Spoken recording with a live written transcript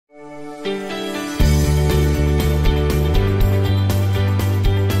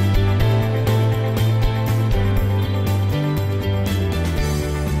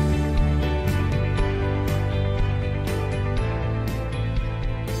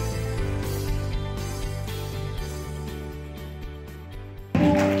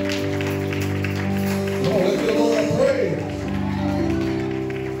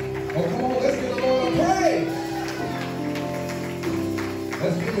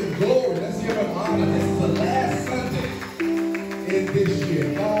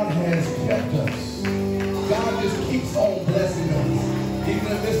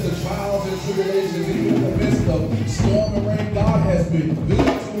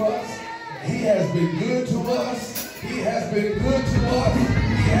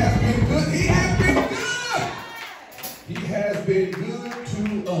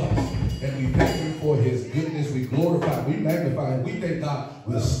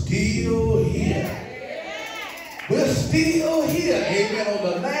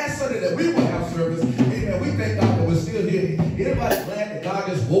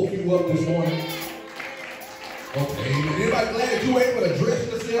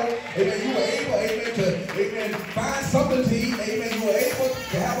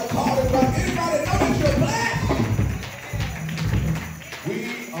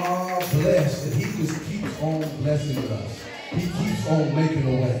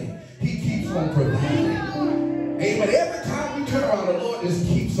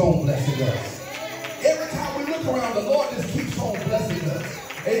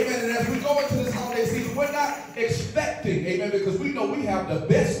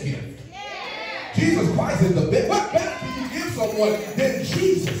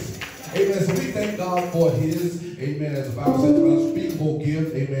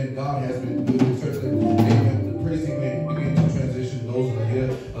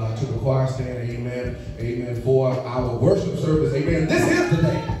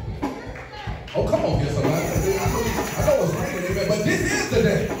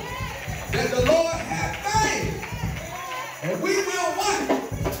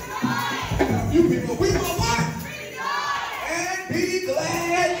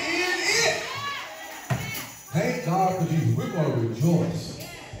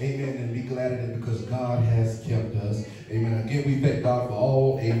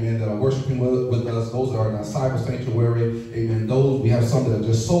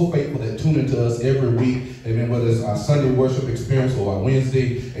Every week, amen, whether it's our Sunday worship experience or our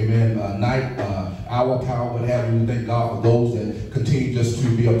Wednesday, amen, night, hour power, what have you. We thank God for those that continue just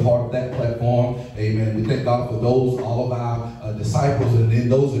to be a part of that platform, amen. We thank God for those, all of our disciples, and then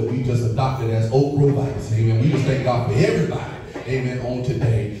those that we just adopted as Oakgrovebites, amen. We just thank God for everybody, amen, on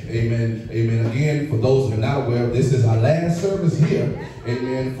today, amen, amen. Again, for those who are not aware, this is our last service here,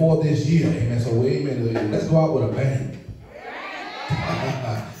 amen, for this year, amen. So, amen, let's go out with a bang.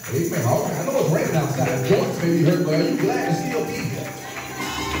 Amen. All right. I know it's raining outside. Joints may be hurt, but are you glad to still be here?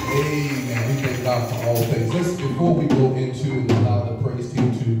 Amen. We thank God for all things. Listen, before we go into and allow the praise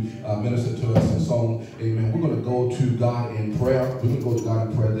team to minister to us in song, amen, we're going to go to God in prayer. We're going to go to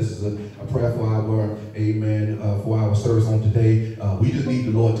God in prayer. This is a prayer for our, amen, for our service on today. We just need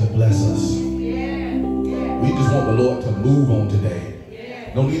the Lord to bless us. We just want the Lord to move on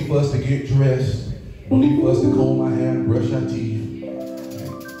today. No need for us to get dressed. No need for us to comb our hair and brush our teeth.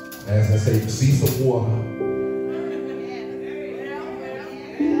 As I say, see some water.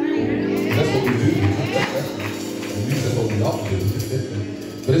 That's what we do. At least that's what we ought to do.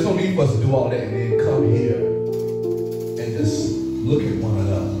 But there's no need for us to do all that and then come here and just look at one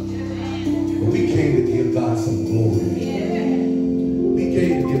another. But we came to give God some glory. We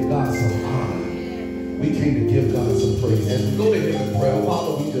came to give God some honor. We came to give God some praise. As we go to Him in prayer,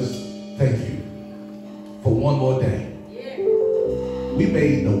 Father, we just thank you for one more day. We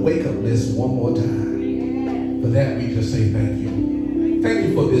made the wake-up list one more time. For that, we just say thank you. Thank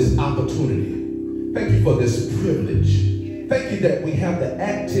you for this opportunity. Thank you for this privilege. Thank you that we have the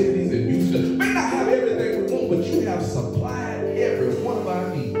activities and you may not have everything we want, but you have supplied every one of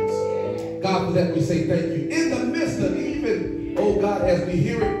our needs. God, for that we say thank you. In the midst of even, oh God, as we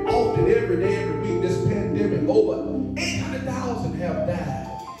hear it often every day, every week, this pandemic, over 800,000 have died.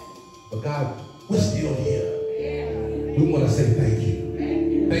 But God, we're still here. We want to say thank you.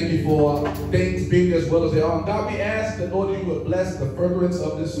 Thank you for things being as well as they are. And God, we ask that, Lord, you would bless the furtherance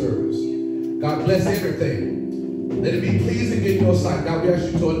of this service. God, bless everything. Let it be pleasing in your sight. God, we ask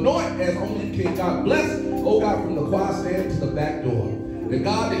you to anoint as only you can. God, bless, oh God, from the choir stand to the back door. That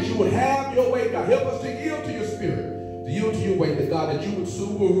God, that you would have your way. God, help us to yield to your spirit, to yield to your way. That God, that you would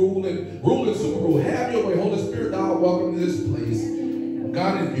super rule and super rule. Have your way. Holy Spirit, thou welcome to this place.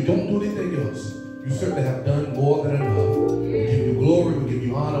 God, if you don't do anything else, you certainly have done more than enough. We give you glory, we give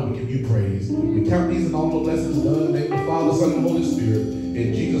you honor, we give you praise. We count these and all the blessings done in the name of the Father, Son, and Holy Spirit.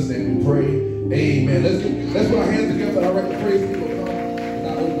 In Jesus' name we pray. Amen. Let's put our hands together. I like to praise people come. And I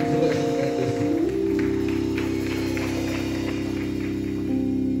open to let you at this time.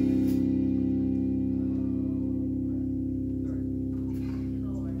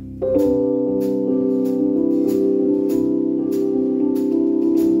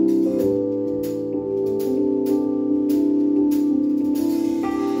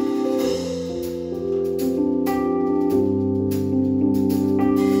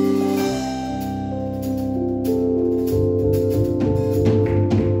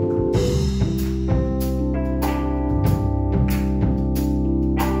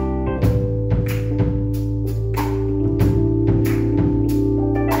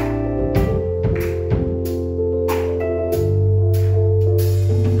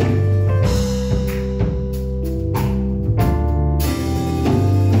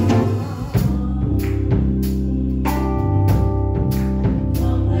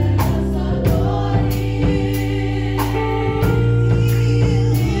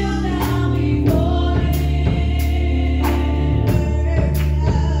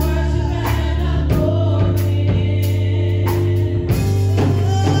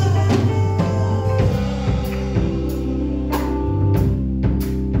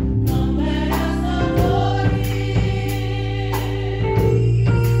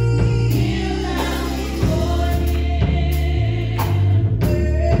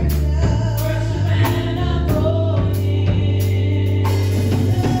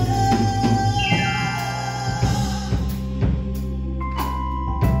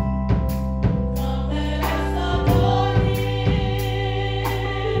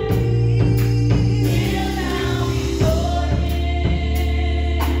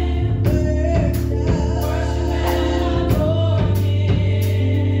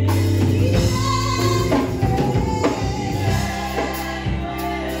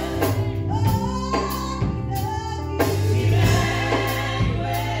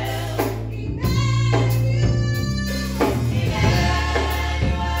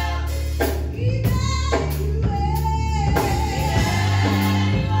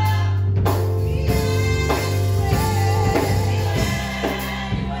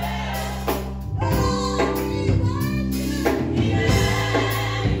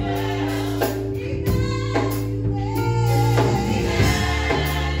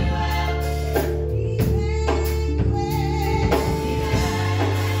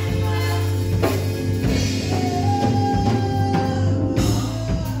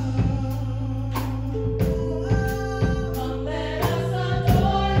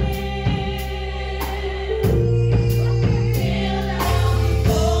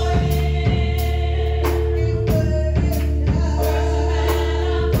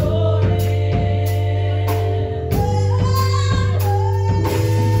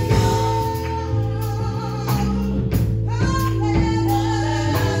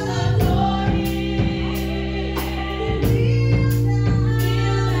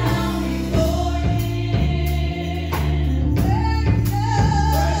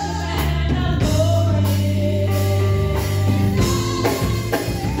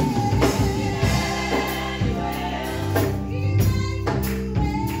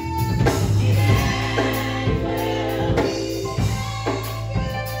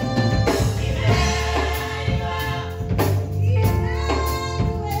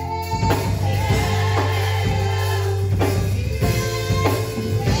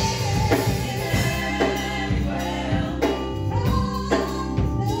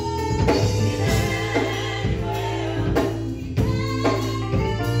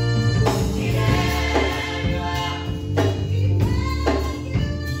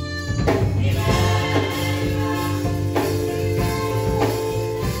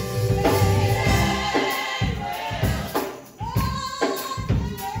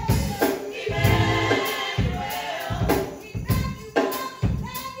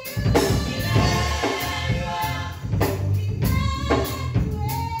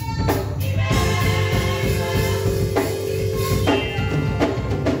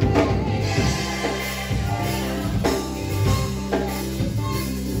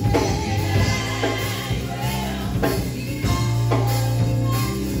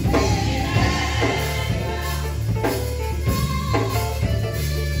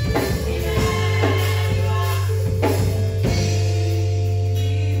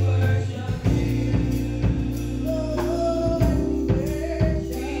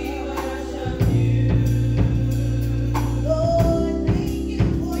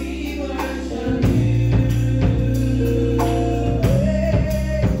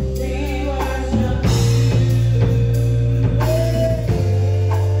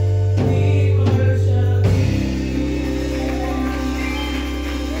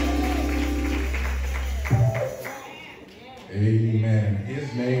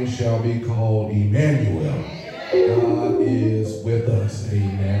 shall be called Emmanuel. God is with us.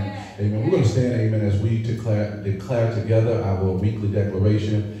 Amen. Amen. We're going to stand, amen, as we declare together our weekly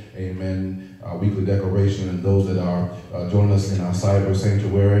declaration. Amen. Our weekly declaration, and those that are joining us in our cyber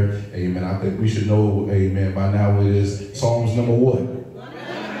sanctuary. Amen. I think we should know, amen, by now it is Psalms number what?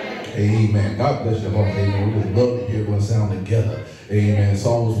 Amen. God bless your heart. Amen. We would love to hear one sound together. Amen.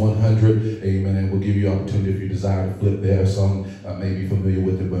 Psalms 100. Amen. And we'll give you opportunity if you desire to flip there. Some may be familiar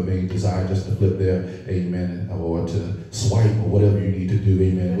with it, but may desire just to flip there. Amen. Or to swipe or whatever you need to do.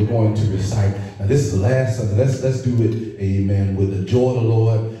 Amen. We're going to recite. Now this is the last Sunday. Let's do it. Amen. With the joy of the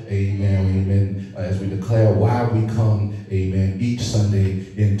Lord. Amen. Amen. As we declare why we come. Amen. Each Sunday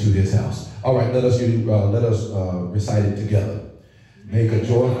into His house. All right. Let us recite it together. Make a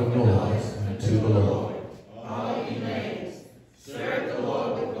joyful noise unto the Lord. All ye lands, serve the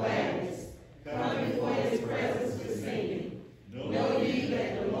Lord with gladness. Come before His presence with singing. Know ye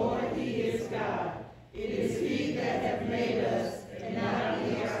that the Lord, He is God. It is He that hath made us, and not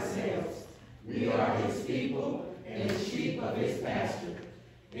we ourselves. We are His people, and the sheep of His pasture.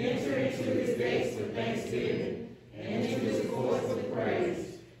 Enter into His gates with thanksgiving, and into His courts with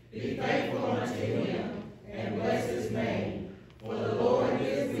praise. Be thankful unto Him, and bless His name. For the Lord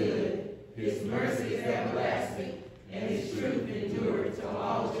is good, His mercy is everlasting, and His truth endureth to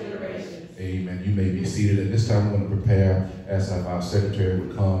all generations. Amen. You may be seated. At this time, we're going to prepare, as if our secretary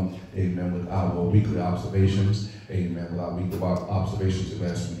would come, amen, with our weekly observations. Amen. With our weekly observations, and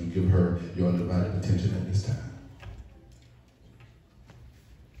ask when you give her your undivided attention at this time.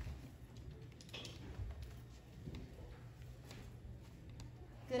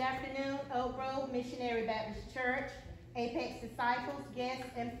 Good afternoon, Oak Grove Missionary Baptist Church, Apex disciples,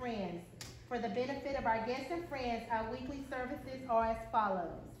 guests, and friends. For the benefit of our guests and friends, our weekly services are as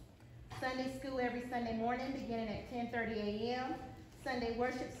follows. Sunday school every Sunday morning beginning at 10:30 a.m. Sunday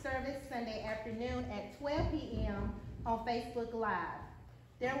worship service Sunday afternoon at 12 p.m. on Facebook Live.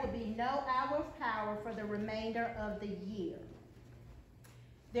 There will be no hour of power for the remainder of the year.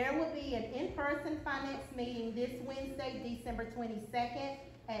 There will be an in-person finance meeting this Wednesday, December 22nd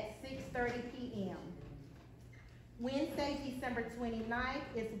at 6:30 p.m. Wednesday, December 29th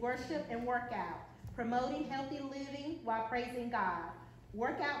is worship and workout, promoting healthy living while praising God.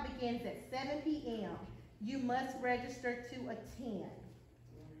 Workout begins at 7 p.m. You must register to attend.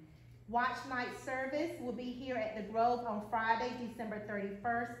 Watch night service will be here at the Grove on Friday, December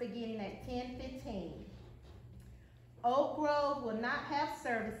 31st, beginning at 10:15. Oak Grove will not have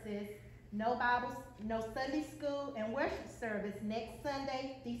services, no Sunday school and worship service next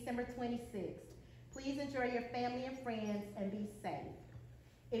Sunday, December 26th. Please enjoy your family and friends and be safe.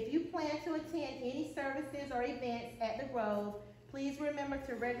 If you plan to attend any services or events at the Grove, please remember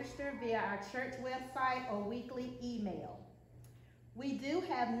to register via our church website or weekly email. We do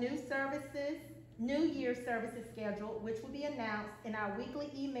have New Year services scheduled, which will be announced in our weekly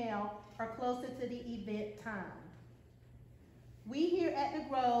email or closer to the event time. We here at the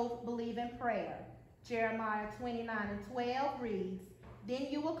Grove believe in prayer. Jeremiah 29:12 reads, "Then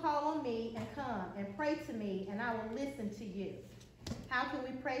you will call on me and come and pray to me, and I will listen to you." How can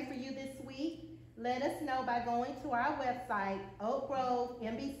we pray for you this week? Let us know by going to our website,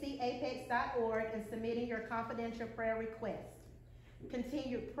 Oakgrovembcapex.org, and submitting your confidential prayer request.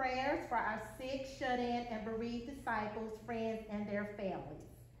 Continued prayers for our sick, shut-in, and bereaved disciples, friends, and their families.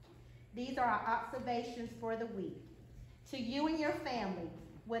 These are our observations for the week. To you and your family,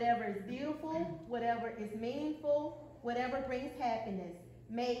 whatever is beautiful, whatever is meaningful, whatever brings happiness,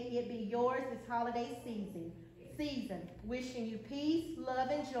 may it be yours this holiday season. Wishing you peace, love,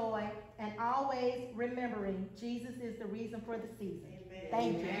 and joy, and always remembering Jesus is the reason for the season. Amen.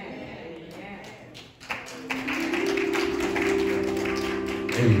 Thank you.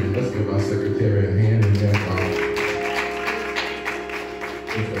 Amen. Let's give our secretary a hand in that.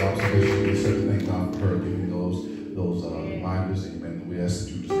 For observation, we certainly thank God for her giving those reminders. Amen. We ask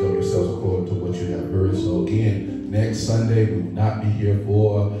that you just go yourselves according to what you have heard. So again, next Sunday we will not be here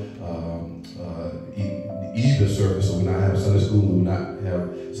for either service. So we will not have Sunday school. We will not have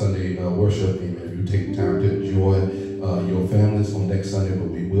Sunday worship. Amen. If you take time to enjoy your families on next Sunday, but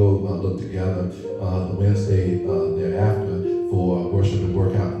we will look together the Wednesday thereafter for worship and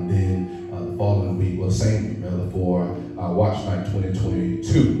workout, and then the following week, well, same week rather, for our Watch Night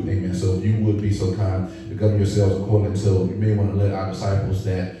 2022. Amen. So if you would be so kind to govern yourselves accordingly. So you may want to let our disciples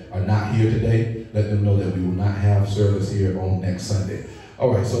that are not here today, let them know that we will not have service here on next Sunday.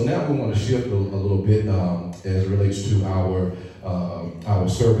 All right, so now we want to shift a little bit as it relates to our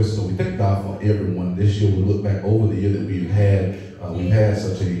service. So we thank God for everyone. This year we look back over the year that we've had. We've had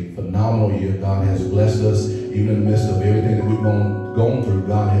such a phenomenal year. God has blessed us, even in the midst of everything that we've gone gone through,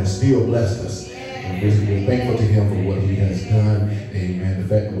 God has still blessed us. And we're thankful to him for what he has done. Amen. The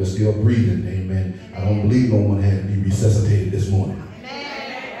fact that we're still breathing. Amen. I don't believe no one had to be resuscitated this morning.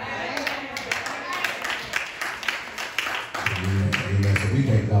 Amen. So we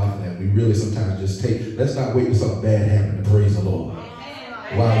thank God for that. We really sometimes just let's not wait for something bad to happen to praise the Lord.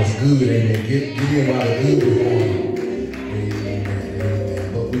 While it's good, amen. Get in while the good is going.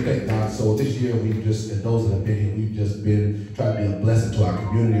 Amen. But we thank God. So this year we've just, and those that have been here, we've just been trying to be a blessing to our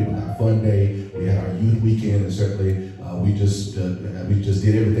community with our fun day. We had our youth weekend, and certainly we just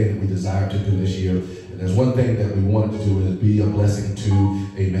did everything that we desired to do this year. And there's one thing that we wanted to do is be a blessing to,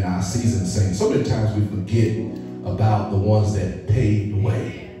 amen, our seasoned saints. So many times we forget about the ones that paved the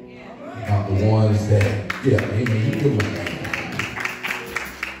way, about the ones that, yeah, amen, you give them,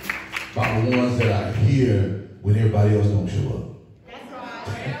 about the ones that are here when everybody else don't show up.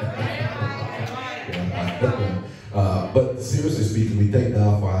 But seriously speaking, we thank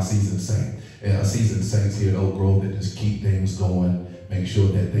God for our seasoned saints and our seasoned saints here at Oak Grove that just keep things going, make sure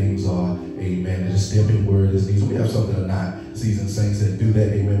that things are, amen, that just step in where it is needed. We have something or not seasoned saints that do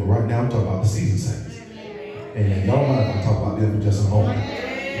that, amen. But right now I'm talking about the seasoned saints. Amen. Y'all mind if I talk about them for just a moment?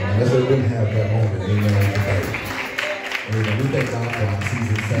 Let's let them have that moment, amen, today. Amen. We thank God for our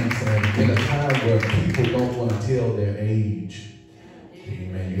seasoned saints, and in a time where people don't want to tell their age.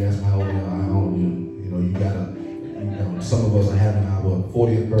 Amen. You ask me how old you know, you gotta, some of us are having our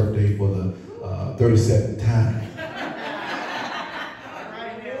 40th birthday for the 37th time.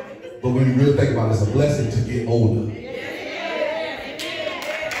 But when you really think about it, it's a blessing to get older.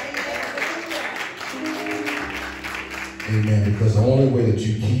 Amen. Because the only way that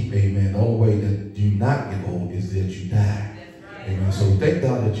you keep, amen, the only way that you not get old is that you die. Amen. So we thank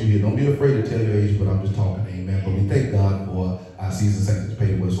God that you're here. Don't be afraid to tell your age, but I'm just talking, amen. But we thank God for our season saints to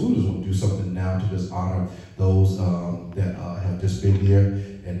pay the way. So we just want to do something now to just honor those that have just been here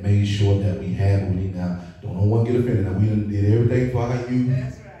and made sure that we have what we need now. Don't no one get offended. Now we did everything for our youth.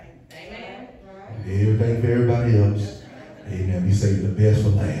 That's right. Amen. We did everything for everybody else. Amen. We saved the best for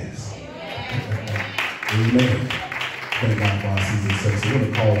last. Amen. Thank God for our season saints. So we're going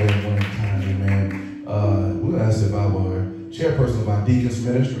to call them one at a time, amen. We're going to ask if our chairperson of our deacons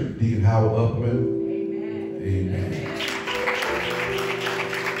ministry, Deacon Howard Upman. Amen. Amen.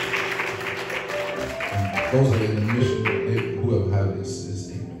 And those are in the mission, whoever have this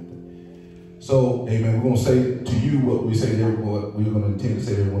statement. So, amen, we're going to say to you what we say to everyone, what we're going to intend to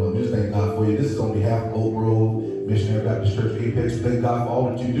say to everyone. Just thank God for you. This is on behalf of Oak Grove Missionary Baptist Church Apex. Thank God for all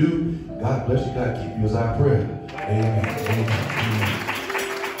that you do. God bless you. God keep you as our prayer. Amen. Amen.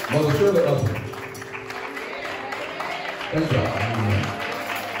 Mother Shirley Upman. Thank God. Amen.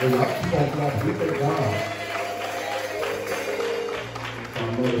 Thank God. We thank God.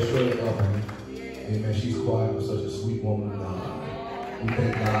 Our Mother Shirley Upman. Amen. She's quiet but such a sweet woman of God. We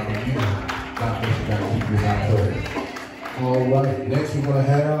thank God for you. God bless you. God keep you as our prayer. All right. Next we're going to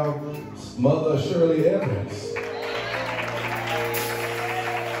have Mother Shirley Evans.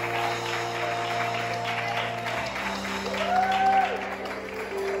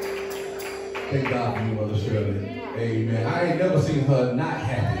 Thank God for you, Mother Shirley. Amen. I ain't never seen her not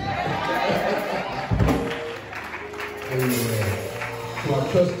happy. Amen. To our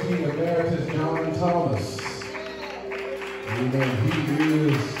trustee emeritus, John Thomas. Amen. He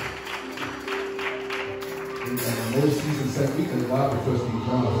is the most seasoned saint. We can God for trustee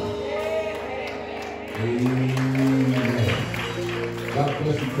John. Amen. God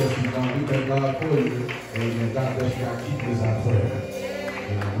bless you, trustee John. We thank God for you. Amen. God bless you. God keep you as our prayer.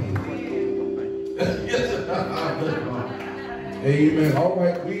 Amen. Amen. All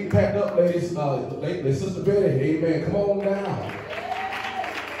right, we packed up, ladies. Sister Betty, amen. Come on down.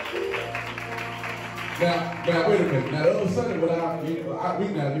 Now, wait a minute. Now, the other Sunday, if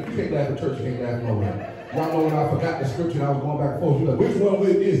you can't laugh at church, you can't laugh nowhere. Y'all know when I forgot the scripture and I was going back and forth, you're like, which one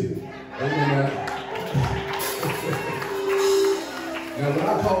is it? Amen. Now, when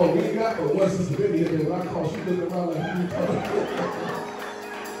I call, we ain't got but one Sister Betty in there. When I call, she looking around like, who you calling?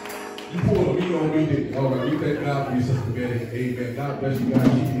 You pulled a meat on me, didn't you? All right, we thank God for you, Sister Betty. Amen. God bless you. God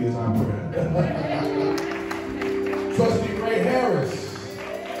keep you as our prayer. Trustee Ray Harris.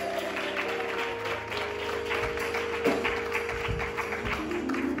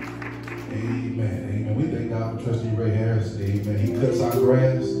 Amen. Amen. We thank God for Trustee Ray Harris. Amen. He cuts our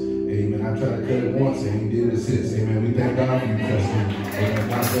grass. Amen. I tried to cut it once and he did it since. Amen. We thank God for you, Trustee. Amen.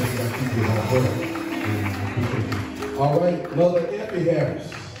 God bless you. God keep you as our prayer. Amen. All right, Mother Effie Harris.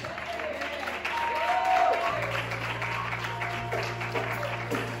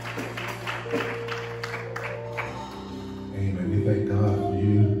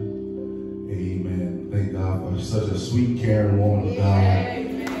 Thank God for such a sweet, caring woman of God.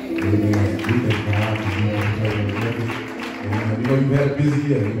 Amen. We thank God for you and amen. We know you've had a busy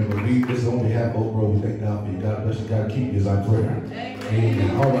year, amen, but we just on behalf of Oak Grove, we thank God for you. God bless you. God keep you is our prayer.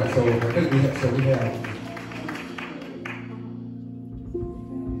 Amen. All right, so I think we have.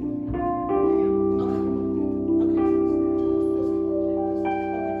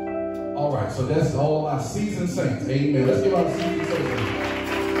 All right, so that's all our seasoned saints. Amen. Let's give our seasoned saints.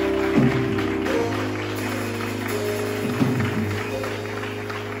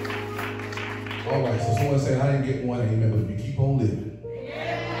 All right, so someone said, I didn't get one, amen, but if you keep on living.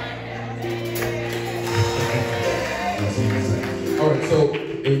 All right, so,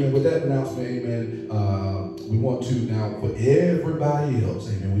 amen, with that announcement, amen, we want to now, for everybody else,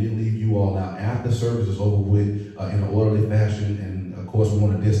 amen, we didn't leave you all out. After service is over with in an orderly fashion, and of course we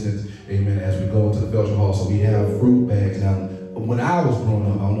want to distance, amen, as we go into the fellowship hall. So we have fruit bags. Now, when I was growing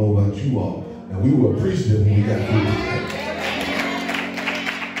up, I don't know about you all, and we were appreciative when we got fruit bags.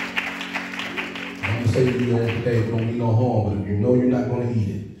 Say to you today, it don't mean no harm, but if you know you're not going to eat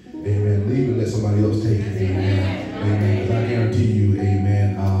it, amen, leave it and let somebody else take it, amen, amen, because I guarantee you,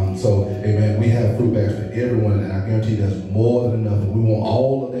 amen, amen, we have fruit bags for everyone, and I guarantee that's more than enough, and we want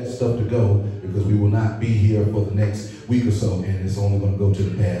all of that stuff to go, because we will not be here for the next week or so, and it's only going to go to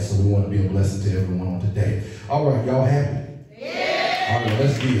the past, so we want to be a blessing to everyone on today. All right, y'all happy? Yeah! All right,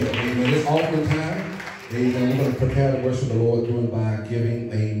 let's give it, amen, it's offering time. Amen. We're going to prepare to worship the Lord doing by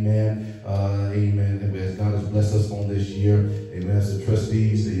giving. Amen. Amen. As God has blessed us on this year. Amen. As the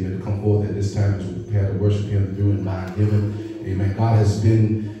trustees, amen, to come forth at this time as we prepare to worship Him doing by giving. Amen. God has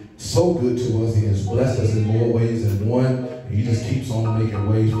been so good to us. He has blessed us in more ways than one. He just keeps on making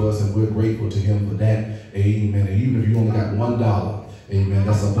ways for us, and we're grateful to Him for that. Amen. And even if you only got $1, amen,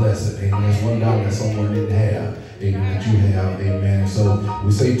 that's a blessing. Amen. That's $1 that someone didn't have. Amen, that you have, amen. So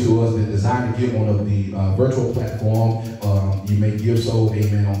we say to us that desire to give on of the virtual platform, you may give so,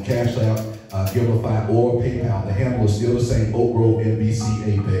 amen, on Cash App, Givelify, or PayPal. The handle is still the same,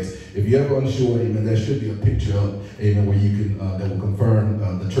 Oakgrovembcapex. If you're ever unsure, amen, there should be a picture up, amen, where you can, that will confirm,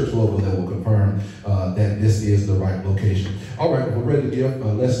 the church logo that will confirm that this is the right location. All right, if we're ready to give,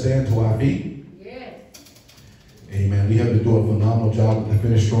 let's stand to our feet. Amen. We have been doing a phenomenal job with the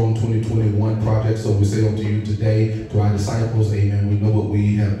Finish Strong 2021 project. So we say unto you today, to our disciples, amen, we know what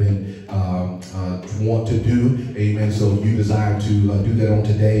we have been want to do. Amen. So you desire to do that on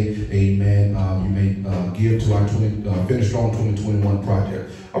today. Amen. You may give to our Finish Strong 2021 project.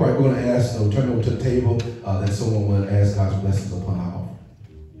 All right, we're going to ask, we'll turn over to the table that someone will ask God's blessings upon our offering.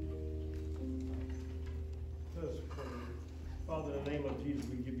 Father, in the name of Jesus,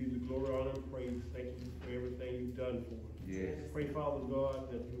 we give you the glory, honor, and praise. Thank you for everything you've done for us. Yes. Pray, Father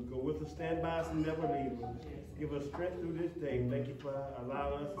God, that you go with us, stand by us, and never leave us. Give us strength through this day. Thank you for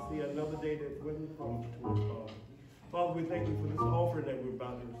allowing us to see another day that's waiting for us, Father. Father, we thank you for this offering that we're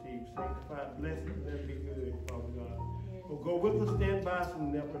about to receive. Sanctified, blessed, and let it be good, Father God. So go with us, stand by us,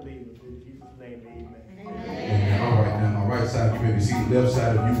 and never leave us. In Jesus' name, amen. Amen. All right, now on my right side, you may be seated. Left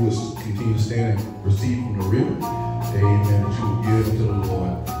side, if you will continue to stand and receive from the river, amen, that you will give to the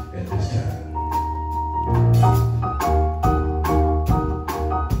Lord at this time.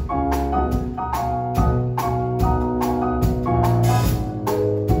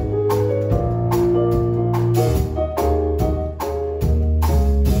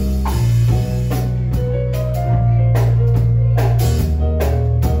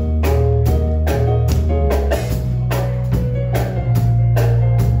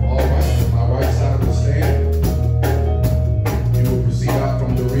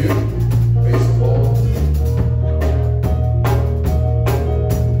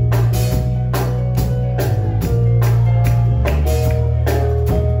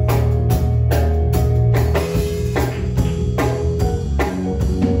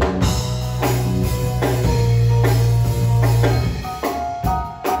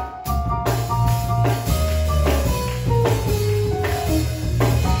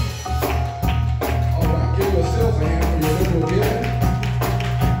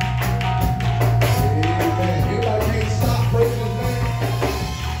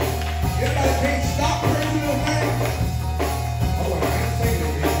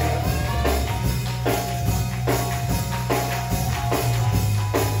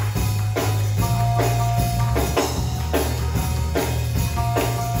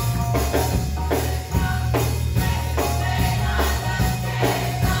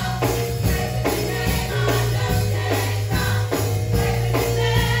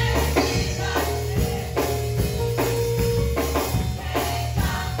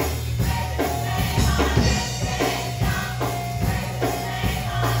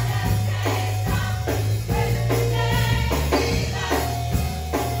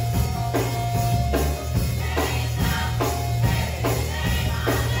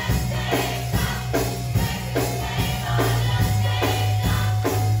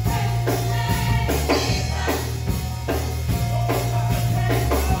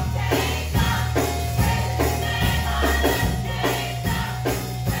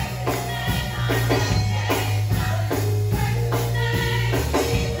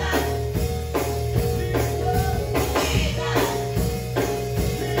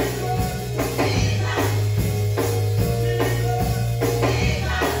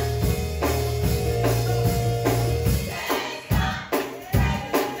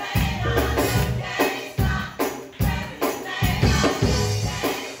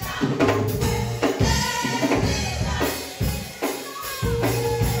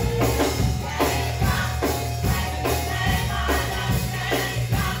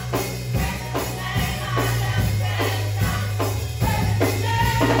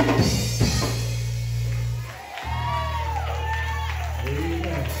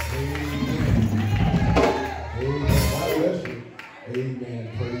 Amen.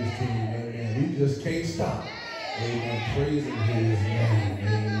 Praise team. Amen. We just can't stop. Amen. Praising his name.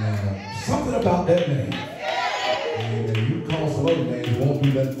 Amen. Something about that name. Amen. You call some other names, it won't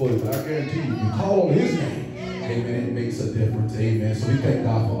do nothing for you. But I guarantee you, if you call on his name, amen, it makes a difference. Amen. So we thank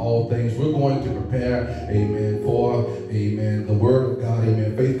God for all things. We're going to prepare, amen, for, amen, the word of God.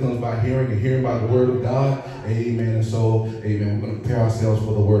 Amen. Faith comes by hearing and hearing by the word of God. Amen. And so, amen, we're going to prepare ourselves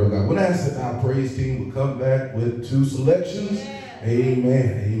for the word of God. When I ask that our praise team will come back with 2 selections.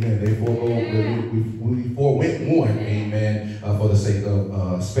 Amen. Amen. They forewent one. Amen. For the sake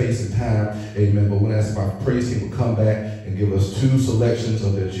of space and time. Amen. But when I ask if our praise team will come back and give us 2 selections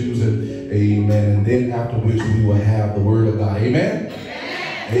of their choosing. Amen. And then after which we will have the word of God. Amen.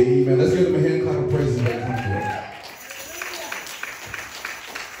 Amen. Let's give them a hand clap of praise as they come forward.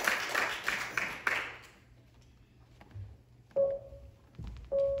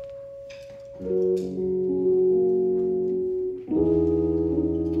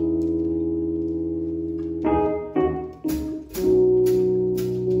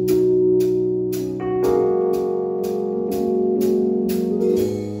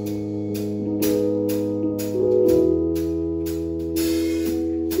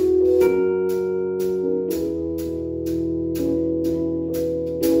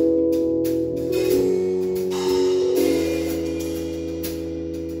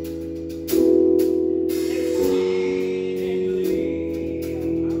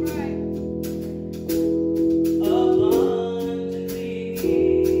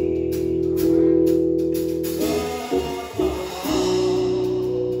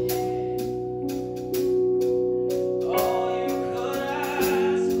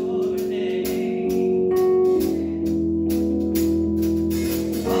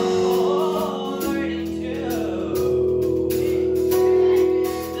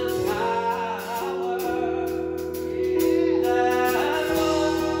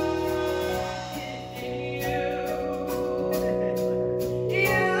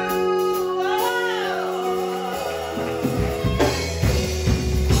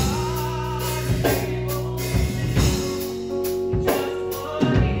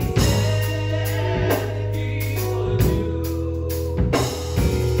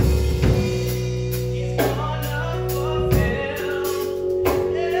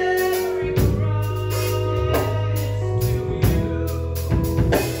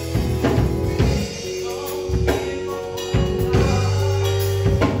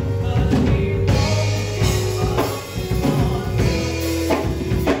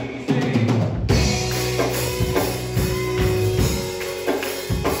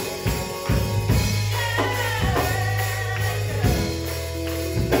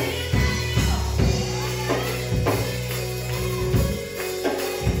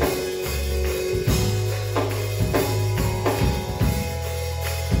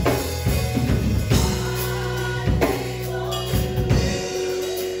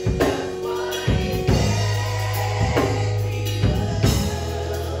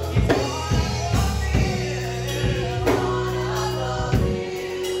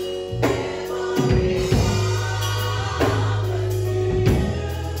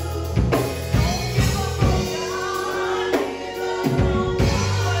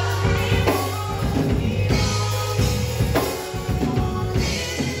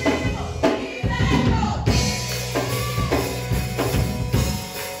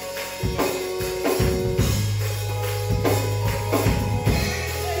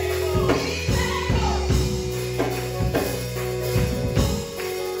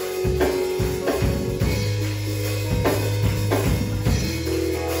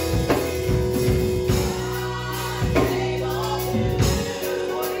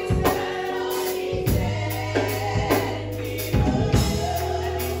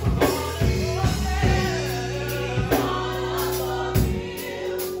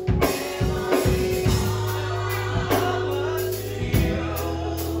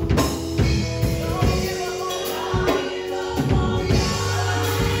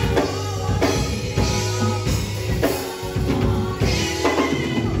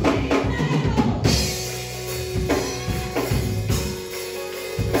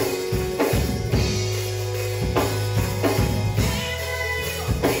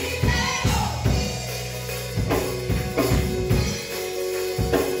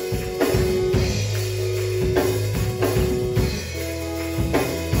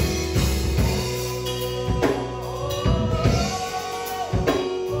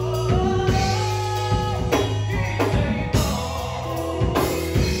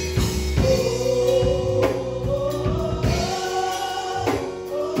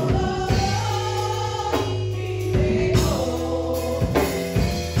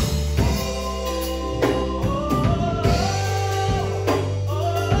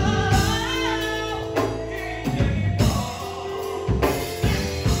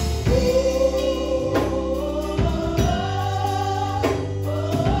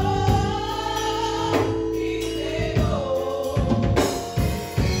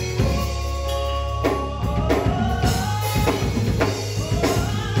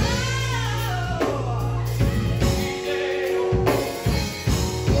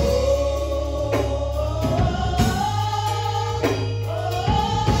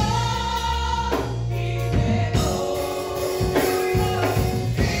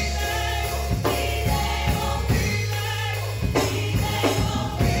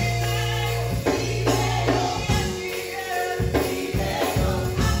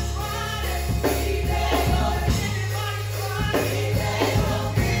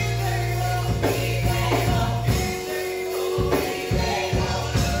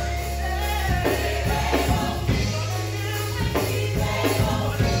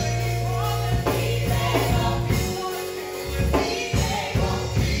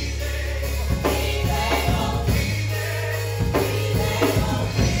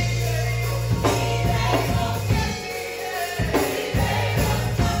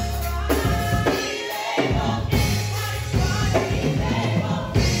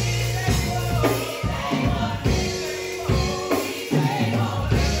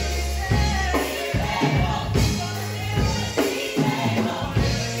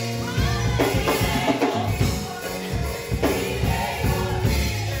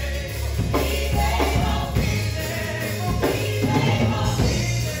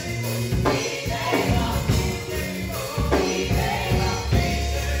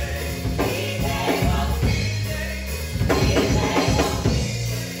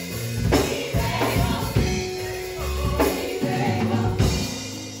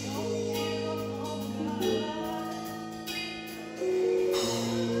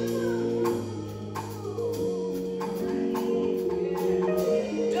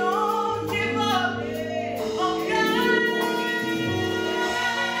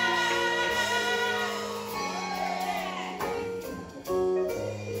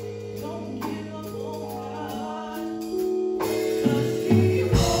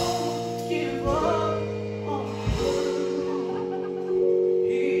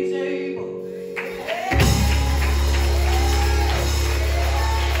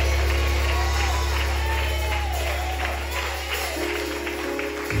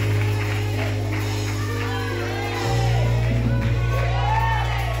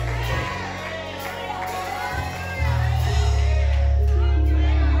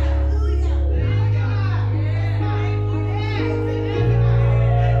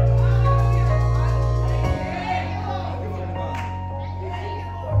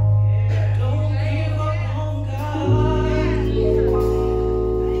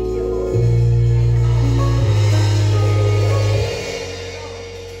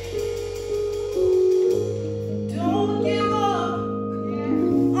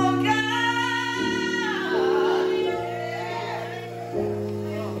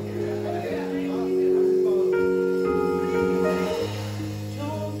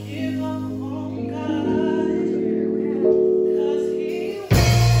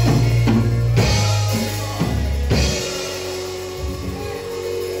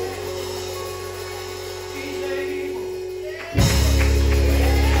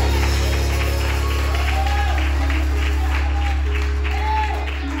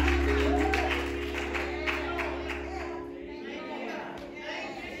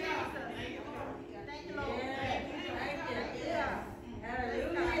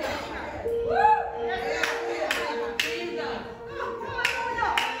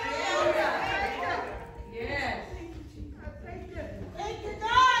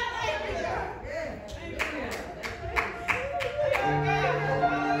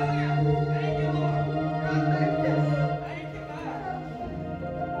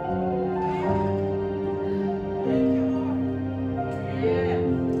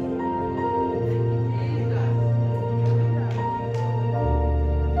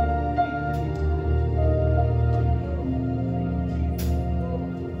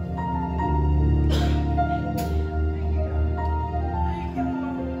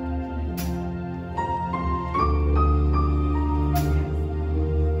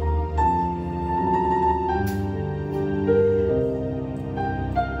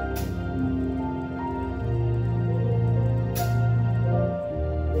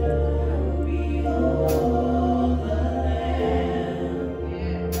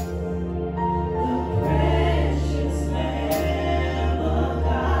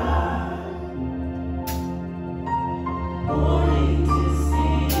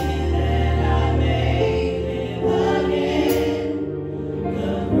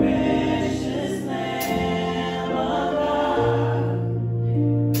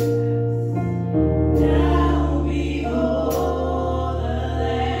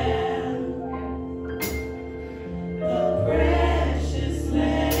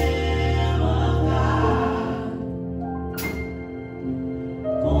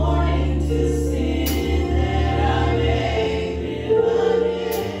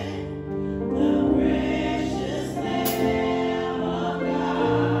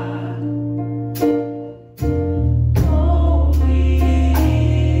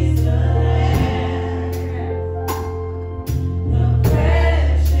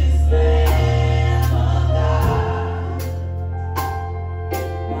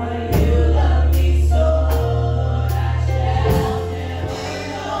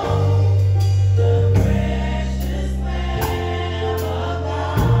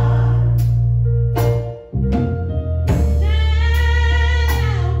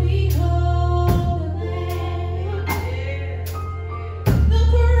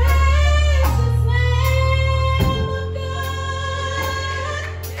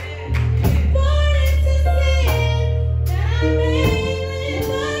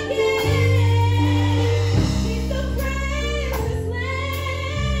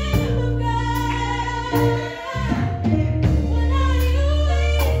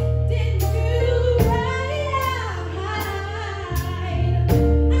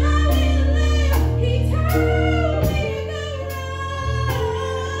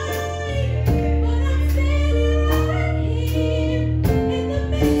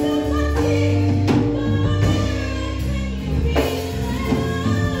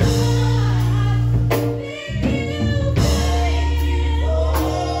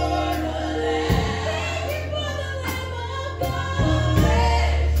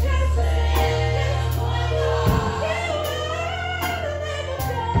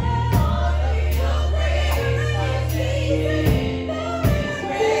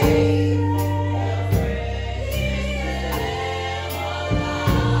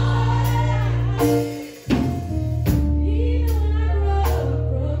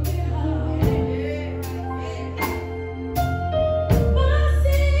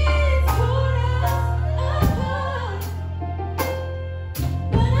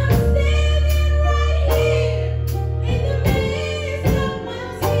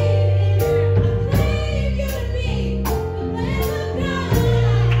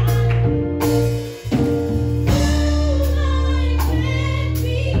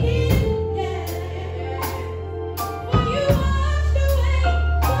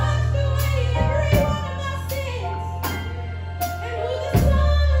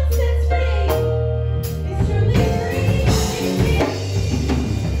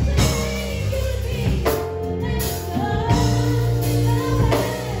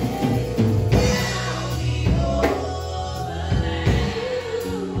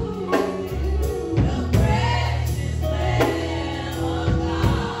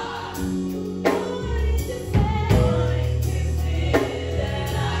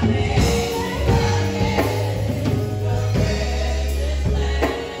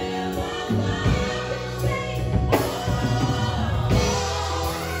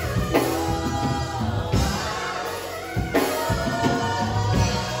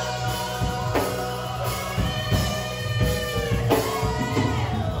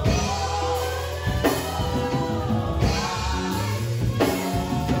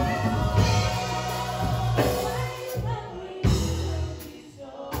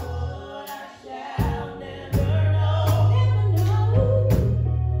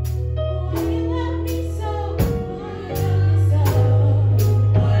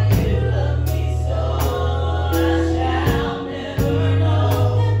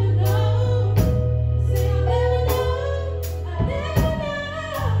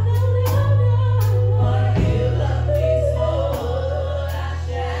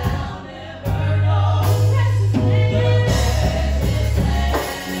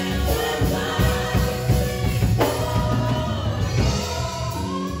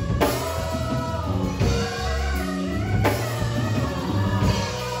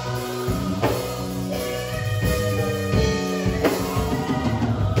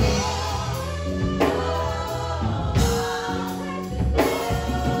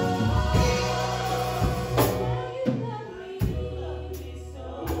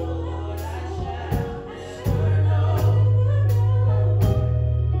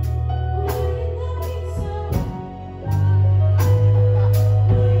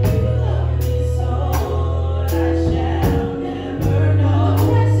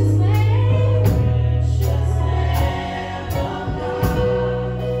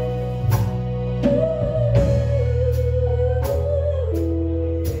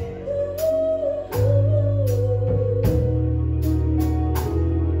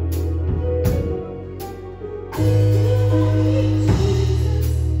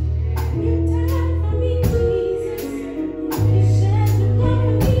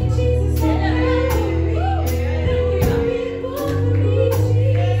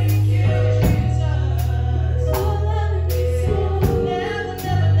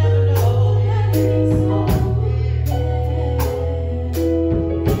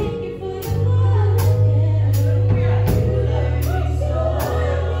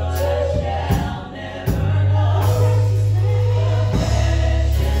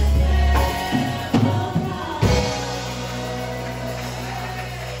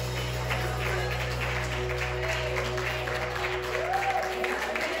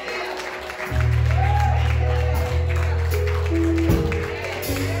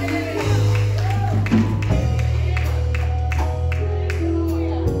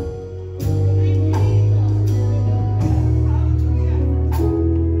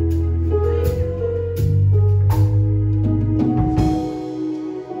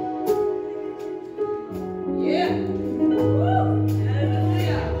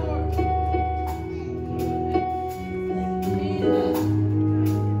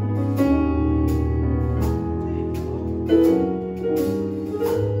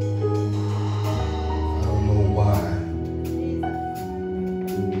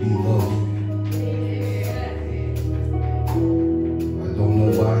 He loves me. I don't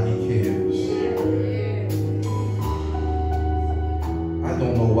know why he cares. I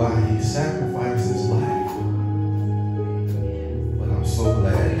don't know why he sacrificed his life. But I'm so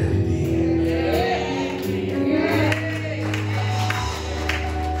glad that he did.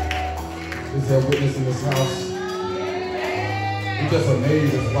 Is there a witness in this house? I'm just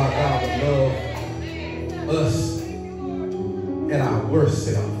amazed at why God would love us and our worst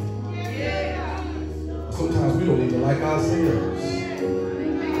self. Sometimes we don't even like ourselves.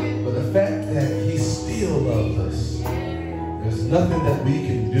 But the fact that he still loves us, there's nothing that we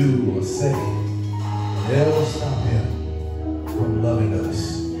can do or say that ever stop him from loving us.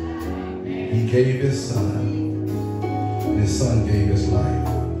 He gave his son, and his son gave his life.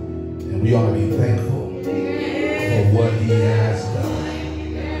 And we ought to be thankful for what he has done.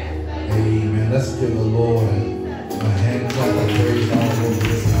 Amen. Let's give the Lord a hand clap of praise all over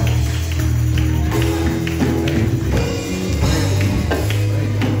this house.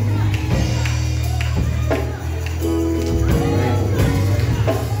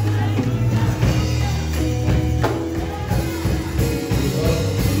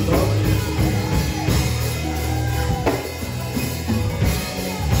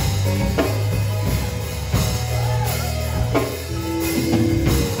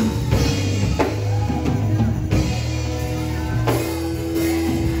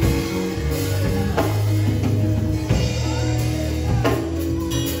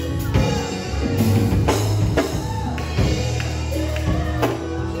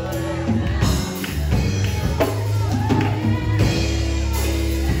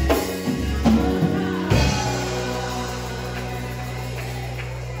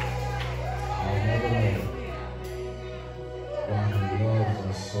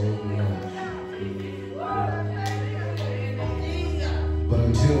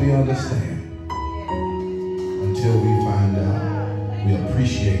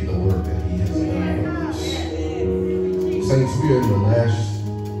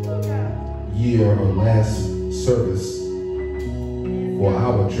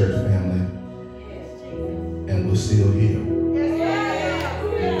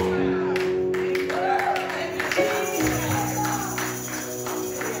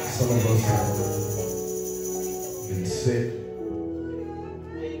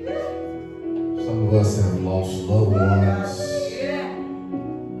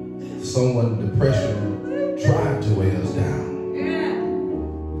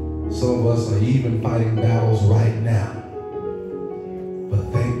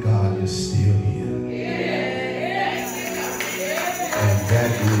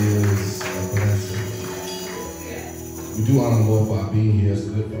 Thank you, Jesus. Thank you.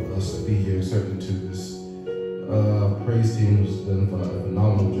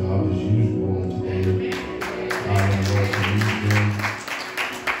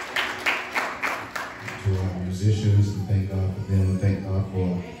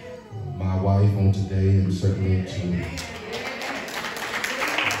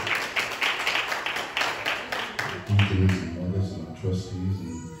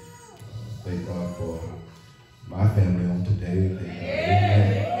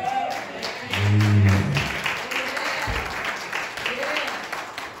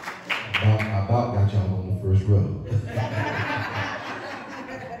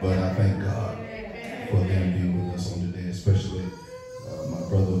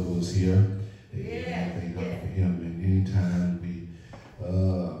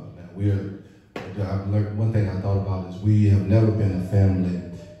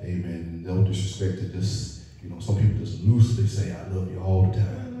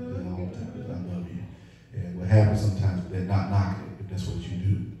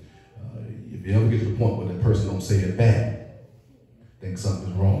 If you ever get to the point where that person don't say it back, think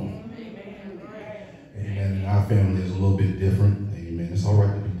something's wrong. Amen. And our family is a little bit different. Amen. It's all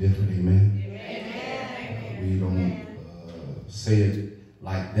right to be different. Amen. We don't say it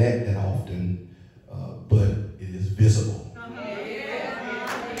like that often, but it is visible.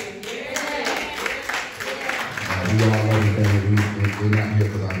 We all know that they're not here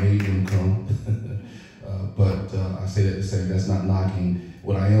because I made them come. But I say that to say that's not knocking.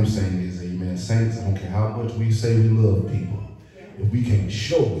 What I am saying is, amen, saints, I don't care how much we say we love people. If we can't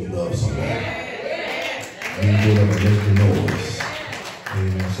show we love somebody, we will never make a noise.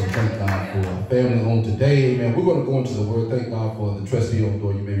 Amen. So thank God for our family on today. Amen. We're going to go into the word. Thank God for the trustee on the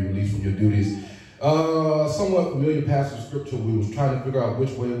door. You may be released from your duties. Somewhat familiar passage of scripture. We was trying to figure out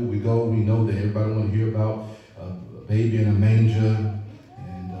which way would we go. We know that everybody want to hear about a baby in a manger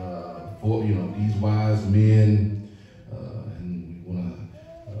and for these wise men, and we want to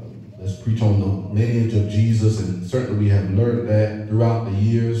preach on the lineage of Jesus, and certainly we have learned that throughout the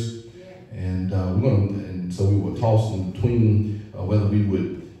years. And so we were tossing between whether we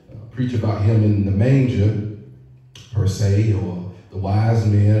would preach about him in the manger per se, or the wise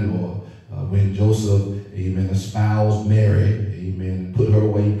men, or when Joseph, amen, espoused Mary, amen, put her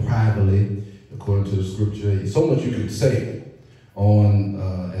away privately according to the scripture. So much you could say on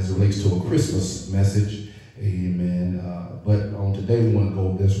as it relates to a Christmas message, amen. But on today we want to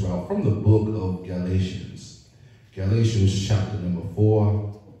go this route from the book of Galatians. Galatians chapter number 4.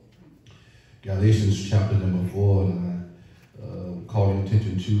 Galatians chapter number 4, and I call your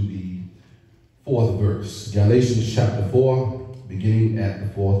attention to the 4th verse. Galatians chapter 4, beginning at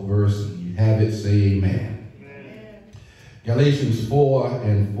the 4th verse, and you have it, say amen. Amen. Galatians 4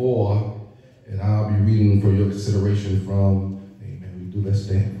 and 4, and I'll be reading for your consideration from, amen, we do, let's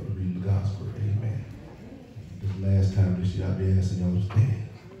stand for the reading of the gospel, amen. This last time this year I'll be asking y'all to stand.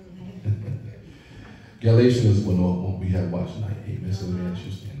 Galatians, well, no, we have watch night, amen, so we ask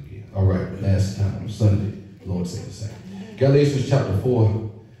you to stand. All right, last time, Sunday, Lord say the same. Galatians chapter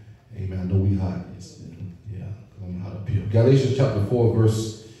 4, amen, I know we hot. Yeah, I'm hot up here. Galatians chapter 4,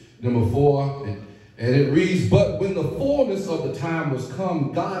 verse number 4, and it reads, "But when the fullness of the time was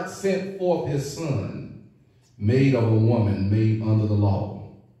come, God sent forth his Son, made of a woman, made under the law,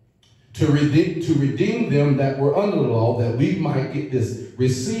 to redeem them that were under the law, that we might get this,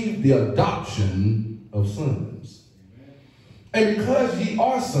 receive the adoption of sons. And because ye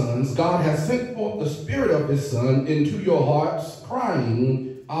are sons, God has sent forth the Spirit of his Son into your hearts,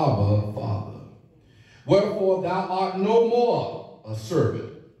 crying, Abba, Father. Wherefore thou art no more a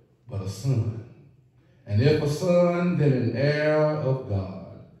servant, but a son. And if a son, then an heir of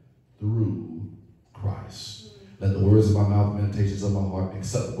God through Christ. Let the words of my mouth, meditations of my heart be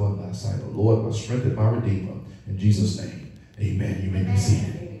acceptable in thy sight, O Lord, my strength and my redeemer. In Jesus' name, amen. You may be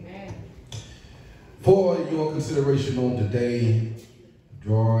seated. For your consideration on today,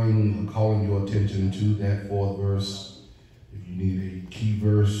 calling your attention to that 4th verse, if you need a key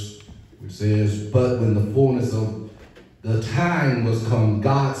verse, which says, "But when the fullness of the time was come,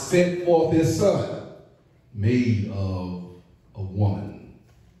 God sent forth his Son, made of a woman,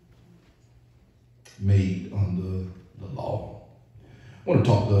 made under the law." I want to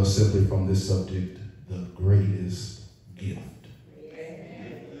talk to us simply from this subject, the greatest gift.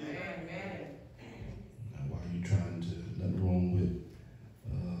 Nothing wrong with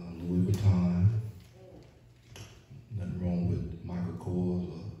Louis Vuitton, nothing wrong with Michael Kors,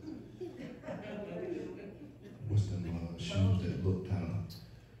 or what's them shoes that look kind of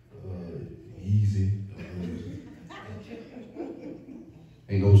easy.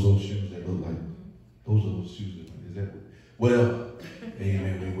 Ain't those shoes that look like, those are those shoes that, is that, whatever,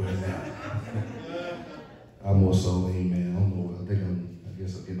 amen, we wear now. I'm more so, amen, I don't know, I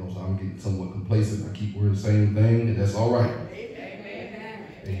guess, you know, so I'm getting somewhat complacent. I keep wearing the same thing, and that's all right. Amen.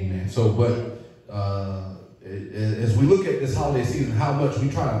 Amen. So, but as we look at this holiday season, how much we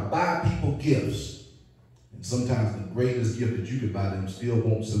try to buy people gifts, and sometimes the greatest gift that you could buy them still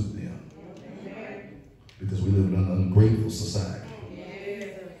won't suit them. Because we live in an ungrateful society.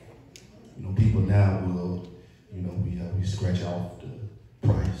 You know, people now will, you know, we scratch off the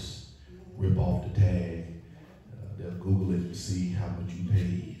price, rip off the tag. They'll Google it to see how much you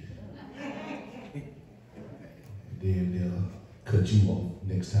paid. And then they'll cut you off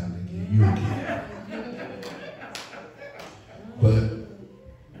next time they give you a gift. But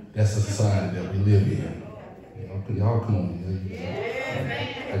that's the society that we live in. Y'all come on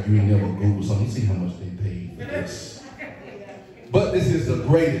here. Like you ain't never Google something, see how much they paid for this. But this is the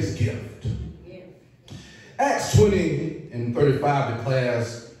greatest gift. Acts 20 and 35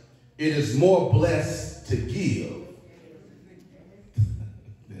 declares, "It is more blessed to give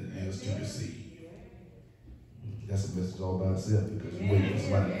to receive." That's a message all by itself, because you wait for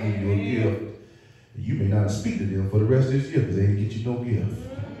somebody to give you a gift, and you may not speak to them for the rest of this year because they didn't get you no gift.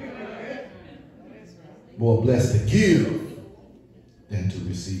 More blessed to give than to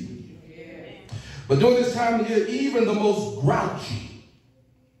receive. But during this time of year, even the most grouchy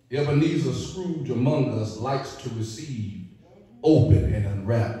Ebenezer Scrooge among us likes to receive, open, and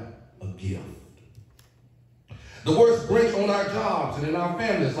unwrap a gift. The worst Grinch on our jobs and in our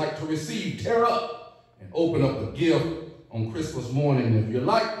families like to receive, tear up, and open up a gift on Christmas morning. If you're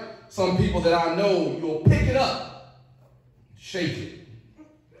like some people that I know, you'll pick it up, shake it,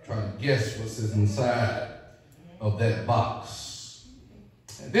 try to guess what's inside of that box.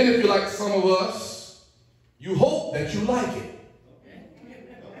 And then if you're like some of us, you hope that you like it.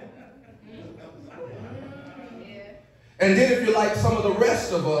 And then if you're like some of the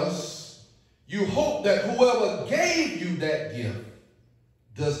rest of us, you hope that whoever gave you that gift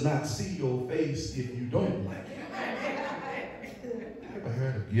does not see your face if you don't like it. Ever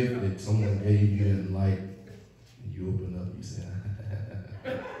heard a gift that someone gave you and like, and you open up and you say,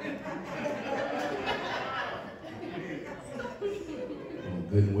 oh,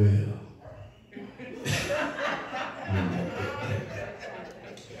 good and well.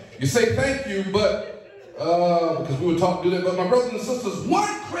 You say thank you, but because we were talking to that, but my brothers and sisters,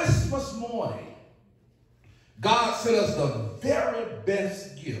 one Christmas morning, God sent us the very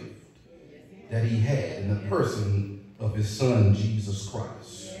best gift that he had in the person of his son, Jesus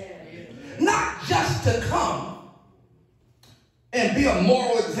Christ. Not just to come and be a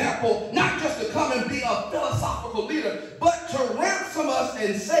moral example, not just to come and be a philosophical leader, but to ransom us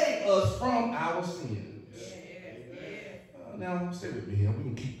and save us from our sins. Now, stay with me here.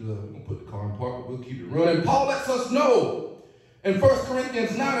 We're gonna put the car in park, but we'll keep it running. Paul lets us know in 1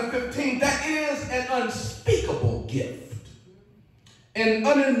 Corinthians 9 and 15 that is an unspeakable gift, an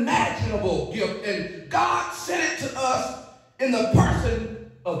unimaginable gift, and God sent it to us in the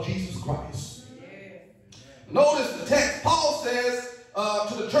person of Jesus Christ. Notice the text. Paul says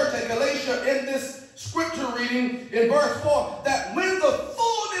to the church at Galatia in this scripture reading in verse 4 that when the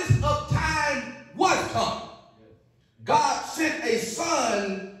fullness of time was come, God sent a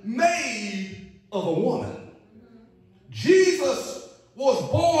son made of a woman. Jesus was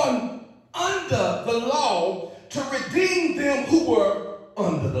born under the law to redeem them who were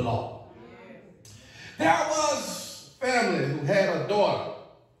under the law. There was a family who had a daughter.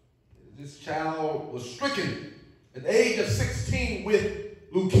 This child was stricken at the age of 16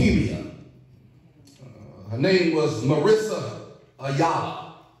 with leukemia. Her name was Marissa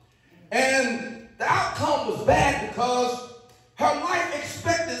Ayala. And the outcome was bad because her life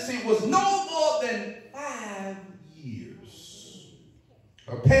expectancy was no more than 5 years.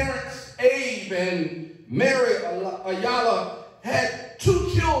 Her parents, Abe and Mary Ayala, had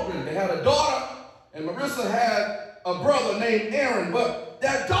 2 children. They had a daughter, and Marissa had a brother named Aaron. But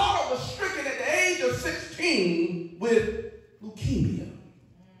their daughter was stricken at the age of 16 with leukemia.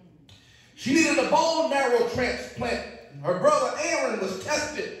 She needed a bone marrow transplant. Her brother Aaron was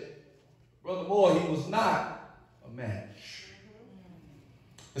tested. Brother boy, he was not a match.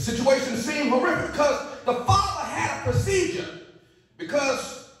 The situation seemed horrific because the father had a procedure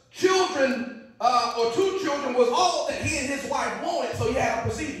because children, or 2 children was all that he and his wife wanted, so he had a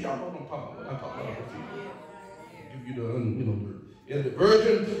procedure. Y'all know what I'm talking about. I'm talking about a procedure. Give you the, edited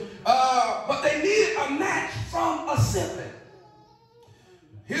version. But they needed a match from a sibling.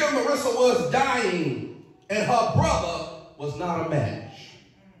 Here Marissa was dying and her brother was not a match.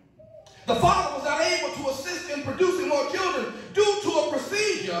 The father was not able to assist in producing more children due to a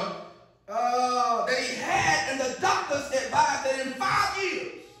procedure that he had, and the doctors advised that in 5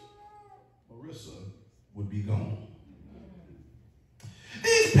 years, Marissa would be gone.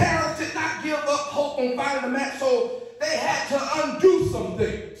 These parents did not give up hope on finding a match, so they had to undo some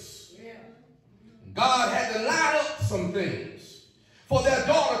things. God had to line up some things for their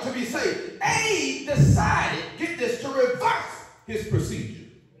daughter to be saved. Abe decided, get this, to reverse his procedure.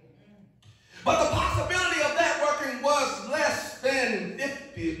 But the possibility of that working was less than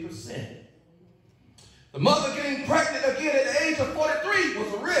 50%. The mother getting pregnant again at the age of 43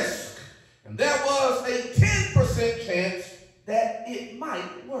 was a risk. And there was a 10% chance that it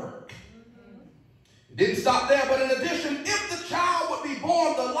might work. It didn't stop there, but in addition, if the child would be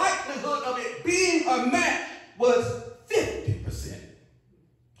born, the likelihood of it being a match was 50%.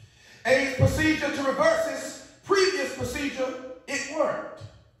 Abe's procedure to reverse his previous procedure, it worked.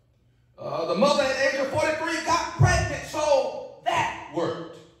 The mother at the age of 43 got pregnant, so that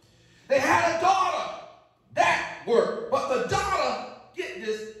worked. They had a daughter. That worked. But the daughter, get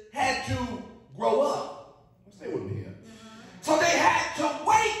this, had to grow up. Stay with me here. So they had to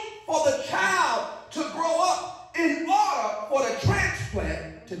wait for the child to grow up in order for the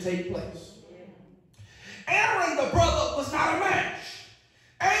transplant to take place. Aaron, the brother, was not a match.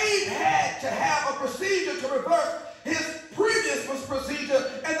 Abe had to have a procedure to reverse his previous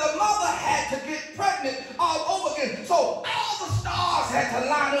procedure, and the mother had to get pregnant all over again. So all the stars had to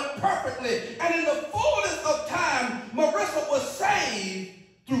line up perfectly, and in the fullness of time, Marissa was saved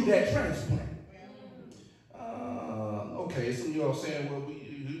through that transplant. Okay, some of you are saying, well,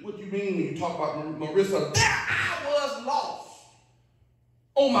 what do you mean when you talk about Marissa? There I was lost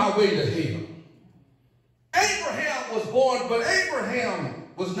on my way to hell. Abraham was born, but Abraham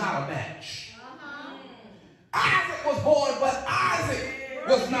was not a match. Isaac was born, but Isaac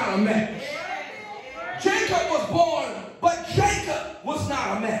was not a match. Jacob was born, but Jacob was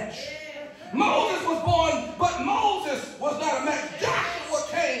not a match. Moses was born, but Moses was not a match. Joshua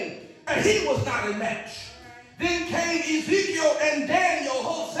came, and he was not a match. Then came Ezekiel and Daniel,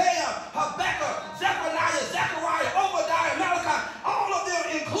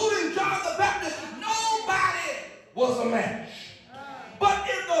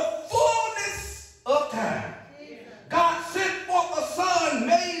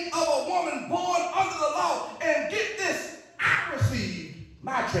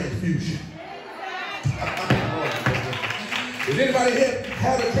 transfusion. Has anybody here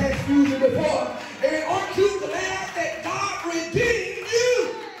had a transfusion before? And aren't you glad that God redeemed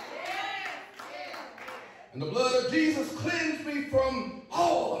you? And the blood of Jesus cleansed me from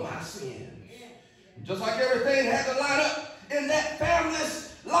all of my sins. Just like everything had to line up in that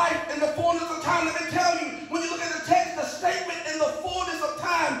family's life in the fullness of time. Let me tell you, when you look at the text, the statement in the fullness of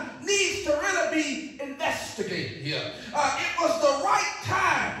time needs to really be investigated here. It was the right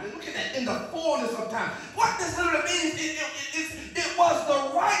time. Look at that, in the fullness of time. What this literally means, it was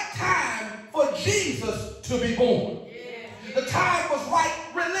the right time for Jesus to be born. The time was right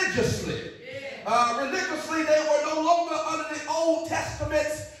religiously. Religiously, they were no longer under the Old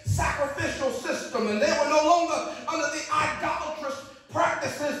Testament's sacrificial system, and they were no longer under the idolatrous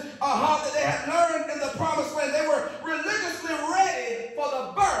practices that they had learned in the promised land. They were religiously ready for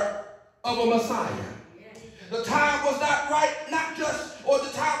the birth of a Messiah. The time was not right,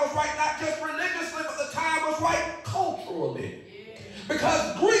 the time was right not just religiously, but the time was right culturally.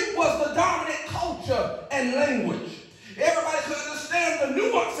 Because Greek was the dominant culture and language. Everybody could understand the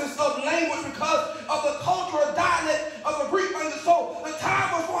nuances of language because of the cultural dialect of the Greek language. So the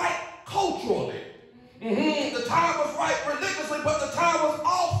time was right culturally. The time was right religiously, but the time was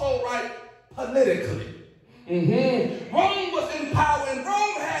also right politically. Rome was in power, and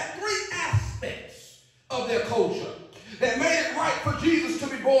Rome had three aspects of their culture that made it right for Jesus to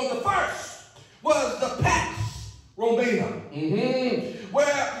be born. The first was the Pax Romana,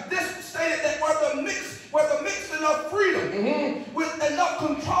 where this stated that where the mixing of freedom with enough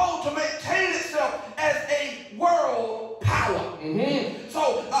control to maintain itself as a world power.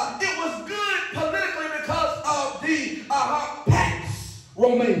 So it was good politically because of the Pax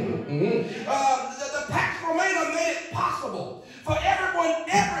Romana. The Pax Romana made it possible for everyone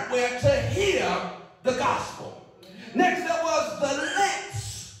everywhere to hear the gospel. Next, there was the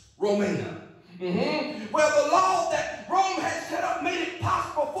Lex Romana. Where the law that Rome had set up made it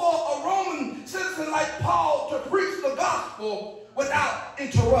possible for a Roman citizen like Paul to preach the gospel without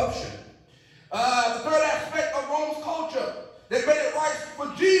interruption. The third aspect of Rome's culture that made it right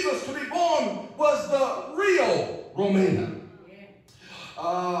for Jesus to be born was the Rio Romana.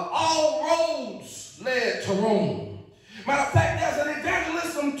 All roads led to Rome. Matter of fact, there's an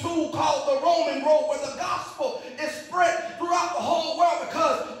evangelism tool called the Roman Road where the gospel is spread throughout the whole world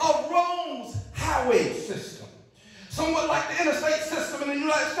because of Rome's highway system. Somewhat like the interstate system in the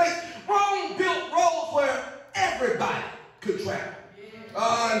United States, Rome built roads where everybody could travel.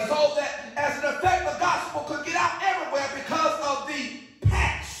 And so that as an effect, the gospel could get out everywhere because of the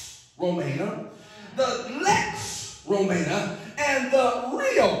Pax Romana, the Lex Romana, and the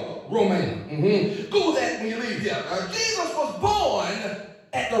Rio Romana. Google that when you leave here. Jesus was born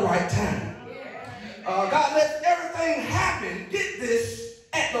at the right time. God lets everything happen, get this,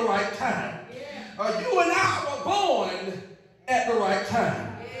 at the right time. You and I were born at the right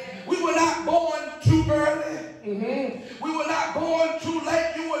time. We were not born too early. We were not born too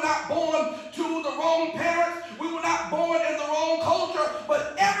late. You were not born to the wrong parents. We were not born in the wrong culture.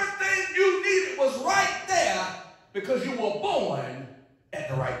 But everything you needed was right there because you were born at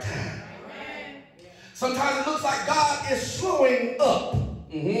the right time. Sometimes it looks like God is slowing up.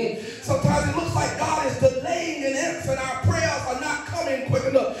 Sometimes it looks like God is delaying an answer and our prayers are not coming quick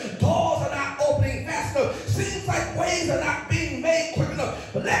enough. Doors are not opening fast enough. Seems like ways are not being made quick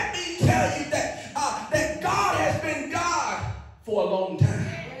enough. But let me tell you that God has been God for a long time.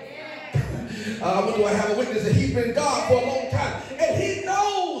 Do I have a witness that he's been God for a long time? And he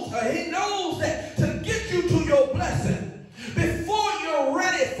knows that to get you to your blessing before you're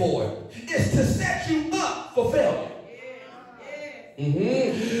ready for it is to set you up for failure.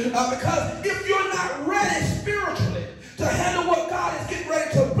 Because if you're not ready spiritually to handle what God is getting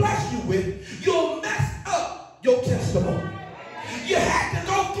ready to bless you with, you'll mess up your testimony. You had to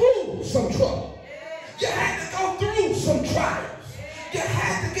go through some trouble. You had to go through some trials. You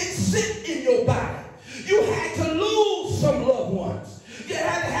had to get sick in your body. You had to lose some loved ones. You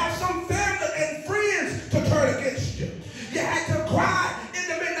had to have some family and friends to turn against you. You had to cry in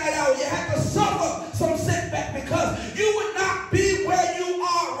the midnight hour. You had to suffer some setback because you would not be where you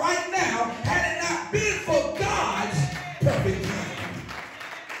are right now had it not been for God's perfect time.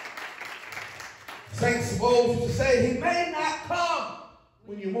 Saints supposed to say he may not come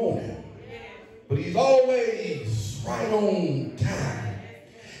when you want him, but he's always right on time.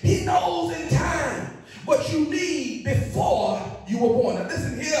 He knows in time what you need before you were born. Now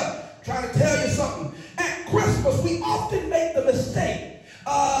listen here, I'm trying to tell you something. At Christmas, we often make the mistake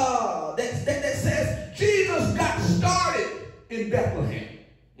that says Jesus got started in Bethlehem.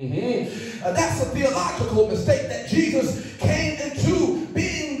 That's a theological mistake, that Jesus came into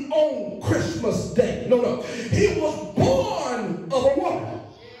being on Christmas Day. No. He was born of a woman.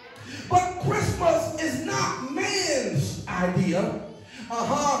 But Christmas is not man's idea.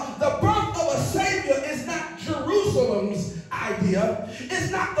 The birth of a Savior is not Jerusalem's idea.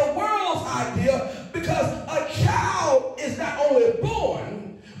 It's not the world's idea, because a child is not only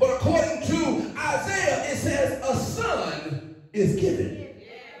born, but according to Isaiah, it says a son is given.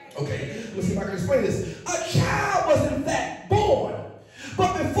 Okay, let's see if I can explain this. A child was in fact born,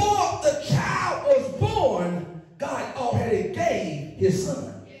 but before the child was born, God already gave his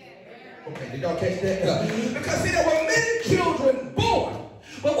son. Okay, did y'all catch that? Because see, there were many children born.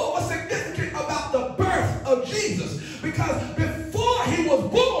 But what was significant about the birth of Jesus? Because before he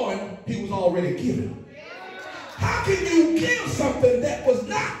was born, he was already given. How can you give something that was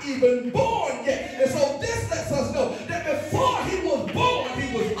not even born yet? And so this lets us know that before he was born,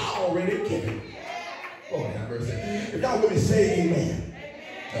 he was already given. Oh, have mercy. If y'all with me, say amen.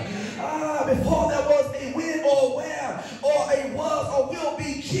 Before there was a when or where or a was or will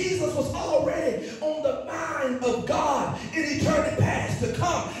be, Jesus was already on the mind of God in eternity past to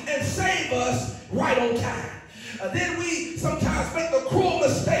come and save us right on time. Then we sometimes make the cruel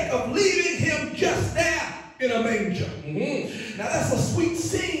mistake of leaving him just there in a manger. Now that's a sweet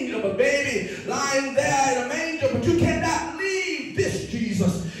scene of a baby lying there in a manger, but you cannot leave this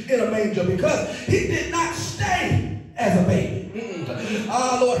Jesus in a manger, because he did not stay as a baby.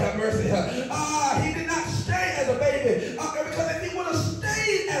 Lord have mercy. He did not stay as a baby, because if he would have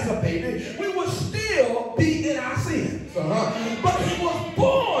stayed as a baby, we would still be in our sins. But he was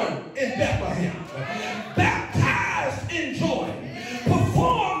born in Bethlehem, baptized in Jordan,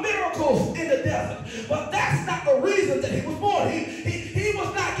 performed miracles in the desert. But that's not the reason that he was born. He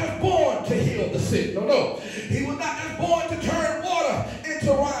was not just born to heal the sick. No. He was not just born to turn water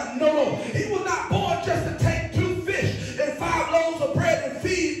into wine. No. He was not born just to take 2 fish and 5 loaves of bread and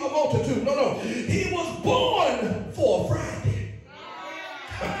feed a multitude. No. He was born for a Friday.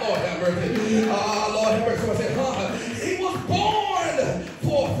 Lord have mercy. Lord have mercy. Someone said, he was born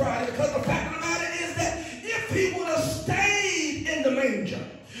for a Friday, because the fact of the matter is that if he would have stayed in the manger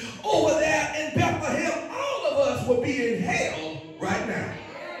over there in Bethlehem, all of us would be in hell right now.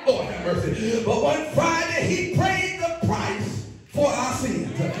 Lord have mercy. But one Friday, he paid the price for our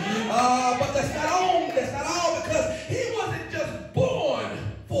sins. But that's not all, because he wasn't just born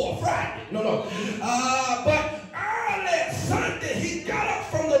for a Friday. No. But early Sunday, he got up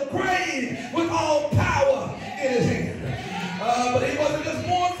from the grave with all power in his hand. But he wasn't just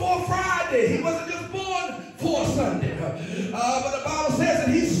born for a Friday. He wasn't just born for a Sunday. But the Bible says that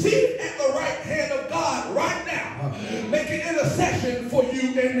he's seated at the right hand of God right now, making intercession for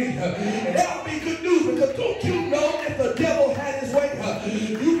you and me. And that'll be good news, because don't you know, if the devil had his way,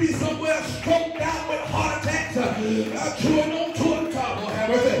 you'd be somewhere stroked out with heart attacks, chewing on toilet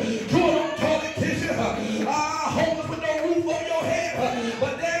paper, chewing on toilet tissue, homeless with no roof over your head.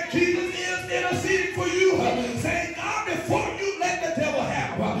 But there Jesus is interceding for you, saying, God, before you let the devil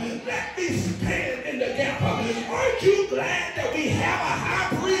have, let me stand in the gap. Aren't you glad that we have a high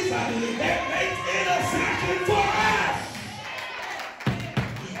priest that makes intercession for us?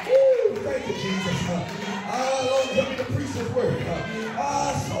 Thank you, Jesus. Lord, help me to preach this word.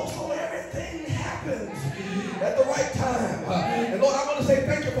 So everything happens at the right time. And Lord, I want to say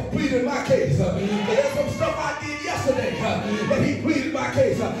thank you for pleading my case. There's some stuff I did yesterday that he pleaded my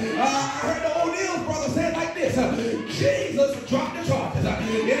case. I heard the O'Neill's brother say it like this. Jesus dropped the charges.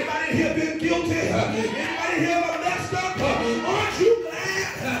 Anybody here been guilty? Anybody here ever messed up? Aren't you glad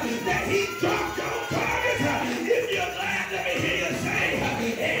that he dropped your charges? If you're glad, let me hear you say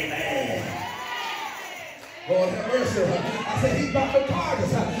amen. Lord have mercy. I said he dropped the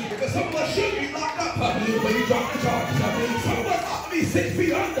charges, because some of us should be locked up, but he dropped the charges. Some of us ought to be 6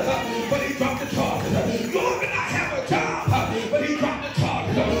 feet under, but he dropped the charges. You ought to not have a job, but he dropped the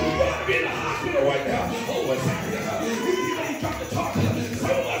charges. You ought to be in the hospital right now. Oh, what's happening? He dropped the charges.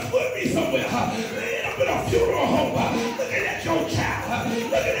 Some of us would be somewhere, laying up in a funeral home, looking at your child,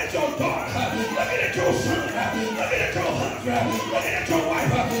 looking at your daughter, looking at your son, looking at your husband, looking at your wife.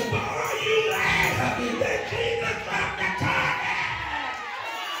 But are you glad that Jesus dropped the charges?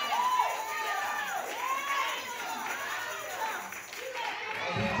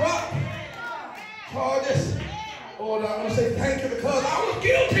 He dropped charges. Oh, I want to say thank you, because I was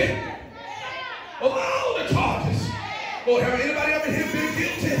guilty of all the charges. Lord, have anybody ever here been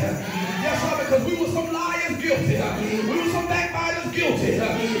guilty? Yes, sir, because we were some liars guilty. We were some backbiters guilty.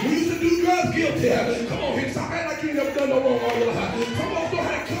 We used to do drugs guilty. Come on, here, stop acting like you never done no wrong all your life. Come on, know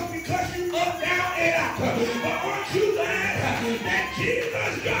how to cuss you up, down, and out. But aren't you glad that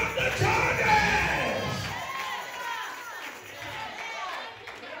Jesus dropped the charges?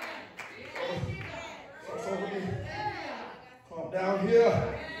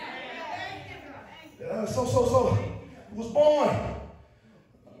 He was born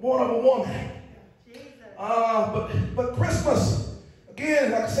of a woman. But Christmas,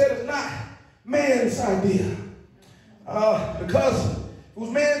 again, like I said, is not man's idea. Because if it was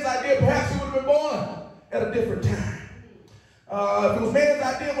man's idea, perhaps he would have been born at a different time. If it was man's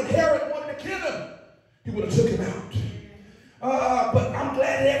idea when Herod wanted to kill him, he would have took him out. But I'm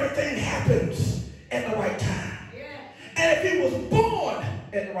glad that everything happens at the right time. And if he was born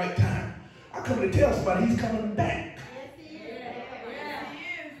at the right time, I come to tell somebody he's coming back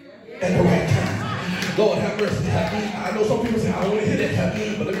at the right time. Lord have mercy. I know some people say, I don't want to hear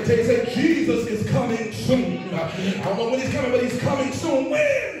that. But let me tell you, say, Jesus is coming soon. I don't know when he's coming, but he's coming soon.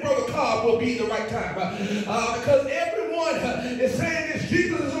 When, Brother Cobb, will be the right time? Because everyone is saying this,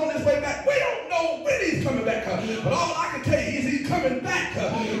 Jesus is on his way back. We don't know when he's coming back. But all I can tell you is he's coming back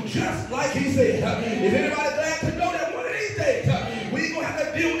just like he said. Is anybody glad to know that one of these days we ain't going to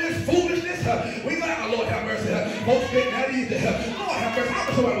have to deal with this foolishness? We going to have, Lord have mercy. Folks getting out of these days. Lord have mercy. I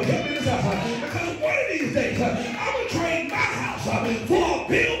wish somebody would help me in this house. Because one of these days, I'm going to trade my house for a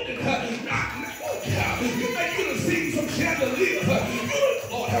building. You think you done seen some chandeliers.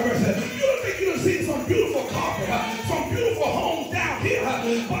 Lord have mercy. You don't think you done seen some beautiful carpet, some beautiful homes down here.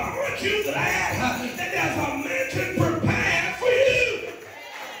 But I want you to add that there's a mansion prepared for you.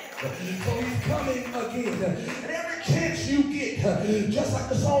 So he's coming again. And every chance you get, just like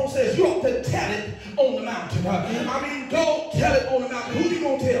the song says, you ought to tell it on the mountain. I mean, go tell it on the mountain. Who you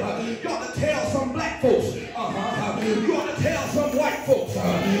going to tell? You ought to tell some black folks. You ought to tell some white folks.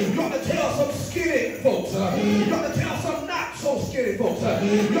 You ought to tell some skinny folks. You ought to tell some not so skinny folks.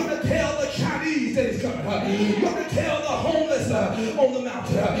 You ought to tell the Chinese that he's coming. You ought to tell the homeless on the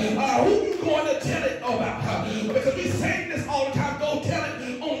mountain. Who you going to tell it about? Because we sing this all the time. Go tell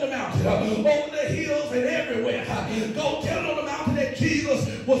it on the mountain. Over the hills and everywhere. Go tell it on the mountain that Jesus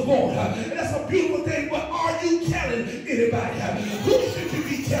was born. And that's a beautiful thing, but are you telling anybody? Who should you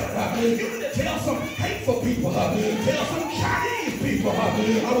be telling? You need to tell some hateful people. Tell some Chinese people. I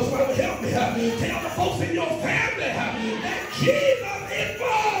was trying to help me. Tell the folks in your family that Jesus is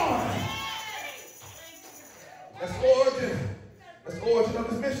born. That's the origin of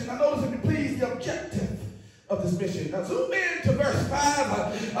this mission. Now notice, if you please, the objective of this mission. Now zoom in to verse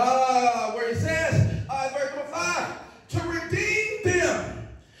 5, where he says, verse number 5, to redeem them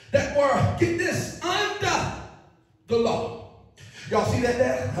that were, get this, under the law. Y'all see that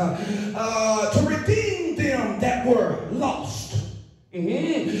there? To redeem them that were lost. To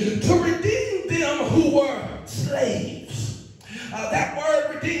redeem them who were slaves. That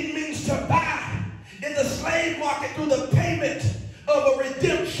word redeem means to buy in the slave market through the payment of a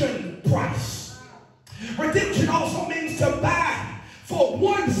redemption price. Redemption also means to buy for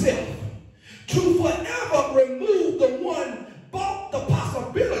oneself, to forever remove the one bought the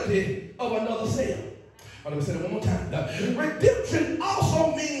possibility of another sale. Let me say that one more time. Now, redemption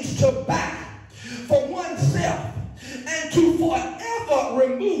also means to buy for oneself and to forever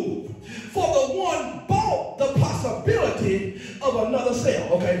remove for the one bought the possibility of another sale.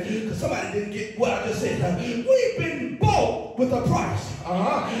 Okay? Because somebody didn't get what I just said. We've been bought with a price.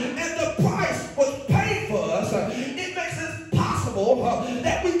 And the price was paid for us. It makes it possible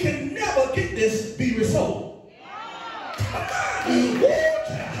that we can never get this be resold.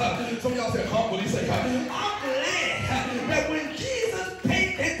 Some of y'all say, huh? What do you say? I'm glad that when Jesus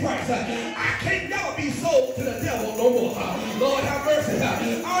paid that price, I can't never be sold to the devil no more. Lord have mercy.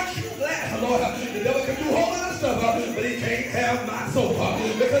 Aren't you glad, Lord? The devil can do a whole lot of stuff, but he can't have my soul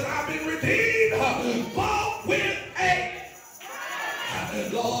because I've been redeemed, bought with a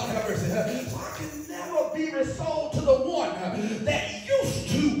Lord have mercy. So I can never be resold to the one that used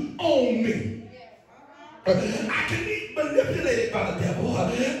to own me. I can be manipulated by the devil.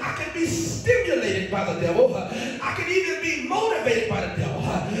 I can be stimulated by the devil. I can even be motivated by the devil.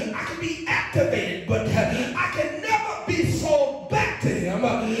 I can be activated, but I can never be sold back to him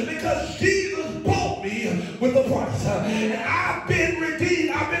because Jesus bought me with a price. And I've been redeemed.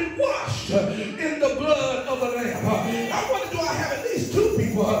 I've been washed in the blood of the Lamb. I wonder, do I have at least two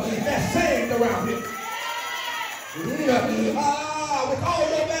people that's saved around here? With all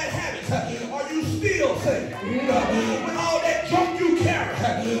your bad habits, are you still saved? With all that junk you carry,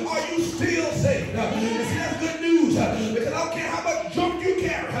 are you still saved? You see, that's good news, because I don't care how much junk you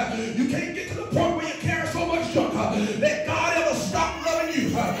carry, you can't get to the point where you carry so much junk that God ever stopped loving you.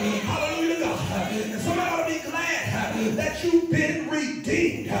 Hallelujah to God. And somebody ought to be glad that you've been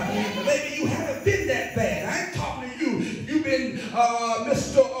redeemed. Maybe you haven't been that bad. I ain't talking to you. You've been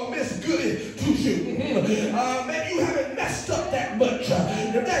Mr. or Miss Goody Two-Shoe. Maybe you haven't messed up that much.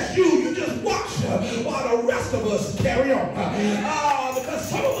 If that's you, you just watch while the rest of us carry on. Because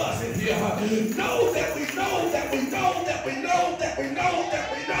some of us in here know that we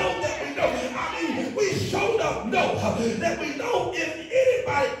know that we know if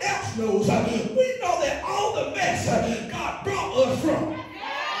anybody else knows, we know that all the mess God brought us from.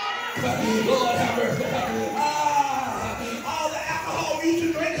 Lord have mercy. All the alcohol you used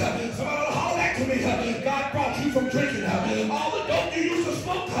to drink, somebody will holler back to me. God brought you from drinking. All the dope you used to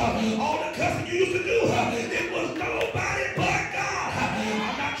smoke, all the cussing you used to do, it was nobody but God.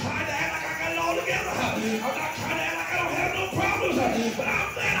 I'm not trying to act like I got it all together. I'm not trying to act like I don't have no problems, but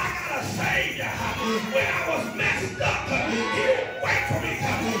I'm glad I got a Savior. When I was messed up, He didn't wait for me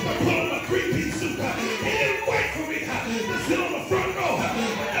to put on a three-piece suit. He didn't wait for me to sit on the front row.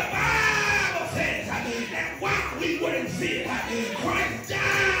 The Bible says that while we were in sin, Christ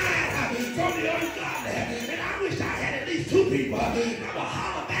died for the ungodly. And I wish I had at least two people that will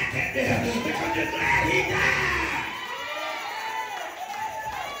holler back at me because you're glad He died.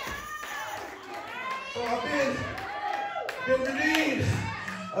 So I've been redeemed.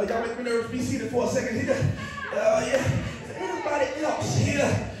 Y'all make me nervous. Be seated for a second here. Yeah. Anybody else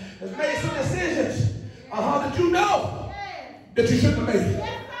here has made some decisions? That you know that you shouldn't have made.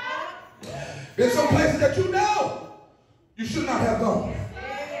 There's some places that you know you should not have gone.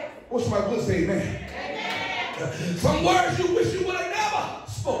 What's my good say, amen? Some words you wish you would have never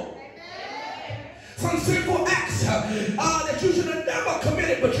spoke. Some sinful acts that you should have never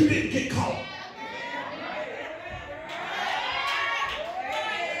committed, but you didn't get caught.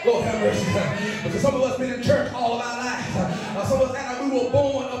 Lord have mercy. Because some of us been in church all of our lives. Some of us act like we were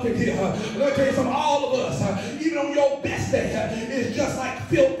born up in here. Let me tell you something, all of us, even on your best day, is just like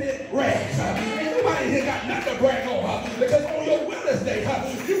filthy rags. Ain't nobody here got nothing to brag on. Because on your wildest day,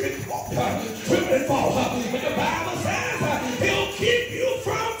 you can walk, trip and fall. But the Bible says He'll keep you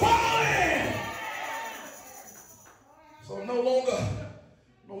from falling. So no longer,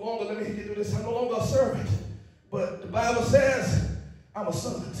 let me get through this, I'm no longer a servant. But the Bible says I'm a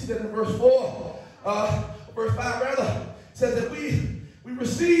son. See that in verse 4, verse 5 rather, says that we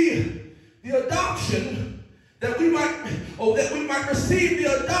receive the adoption that we might receive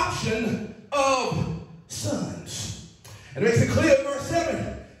the adoption of sons. And it makes it clear in verse 7.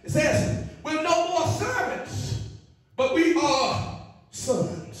 It says, we're no more servants, but we are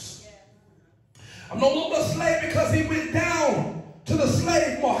sons. I'm no longer a slave because He went down to the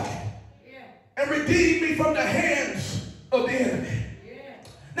slave market and redeemed me from the hands of the enemy.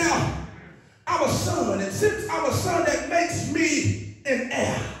 Now, I'm a son, and since I'm a son, that makes me an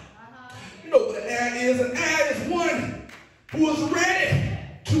heir. You know what an heir is? An heir is one who is ready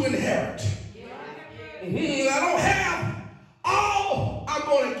to inherit. I don't have all I'm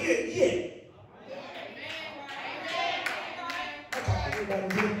going to get yet.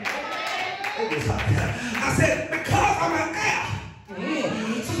 I said, because I'm an heir,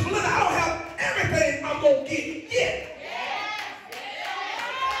 Sister Melinda, I don't have everything I'm going to get yet.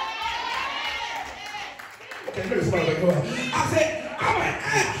 Okay, maybe somebody like, come on. I said, I'm an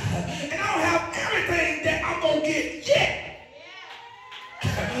heir, and I don't have everything that I'm going to get yet.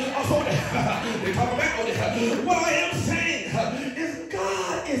 They talking back on this. What I am saying is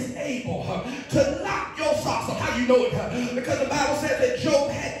God is able to knock your socks off. How you know it? Because the Bible says that Job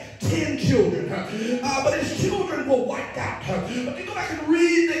had 10 children, but his children were wiped out. But you go back and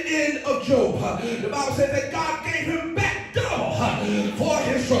read the end of Job. The Bible says that God gave him back double for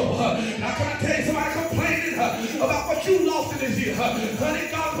his trouble. Now can I tell you, somebody complaining about what you lost in this year? Honey,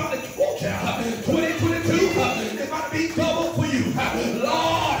 God's about to watch out. 2022 is about to be double for you.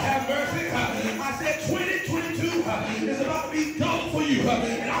 Lord have mercy. I said 2022 is about to be double for you.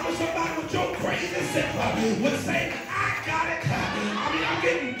 And I wish somebody with your crazy self would say, I got it. I mean, I'm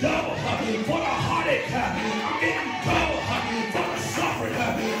getting double for the heartache. I'm getting double for the suffering.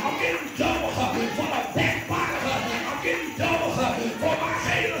 I'm getting double for the backbiter. I'm getting double for my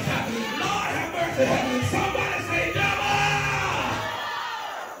haters. Lord have mercy. Somebody say double.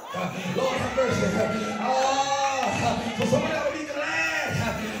 Lord have mercy. So somebody ought to be glad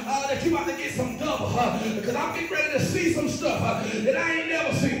that you about to get some double. Because I'm getting ready to see some stuff that I ain't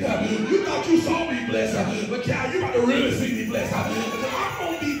never seen. You thought you saw me blessed, but Cal, you about to really see me blessed. Because I'm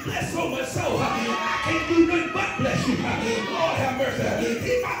going to be blessed so much so I can't do nothing but bless you. Lord have mercy.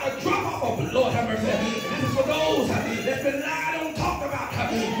 He about to drop off of Lord have mercy. And this is for those that's been lied on, talked about.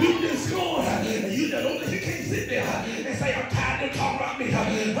 You've been scorned. And you can't sit there and say, I'm tired of talking about me.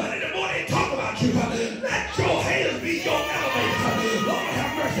 Honey, the more they talk about you, let your haters be your elevators. Lord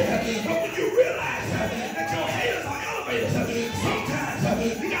have mercy. But when you realize that your haters are elevators,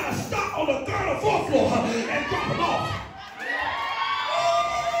 sometimes you got to stop on the 3rd or 4th floor and drop them off.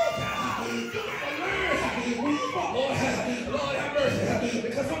 You got to learn when you walk, Lord have mercy.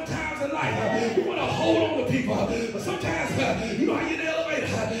 Because sometimes in life, you want to hold on to people. But sometimes, you know how you get in the elevator,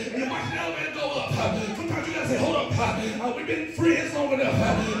 and you watch the elevator go up. Sometimes you got to say, hold we've been friends long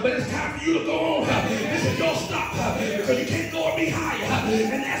enough, but it's time for you to go on. This is your stop, because you can't go any higher.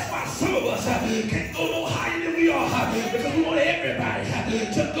 And that's why some of us can't go no higher than we are, because we want everybody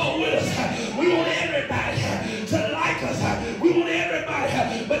to go with us. We want everybody to like us. We want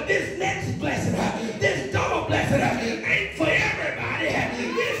everybody. But this next blessing, this double blessing, ain't for everybody.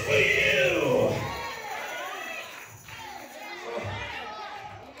 It's for you.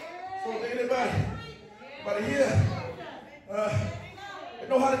 So anybody here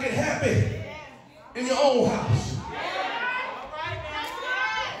know how to get happy in your own house?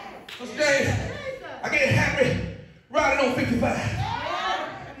 So today, I get happy riding on 55. I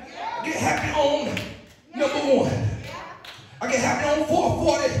get happy on number 1. I get happy on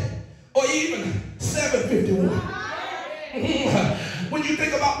 440 or even 751. When you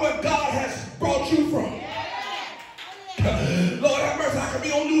think about where God has brought you from. Lord have mercy, I can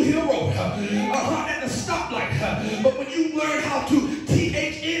be on New Hill Road at the stoplight. But when you learn how to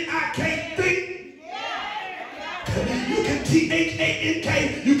T-H-N-I-K think, you can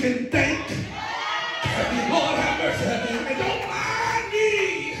T-H-A-N-K, you can think. Lord have mercy. And don't mind me.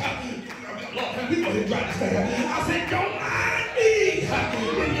 Lord, we go ahead and drive this thing. I said, don't mind me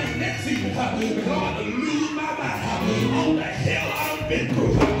in this next season, because I'm about to lose my mind. All the hell I've been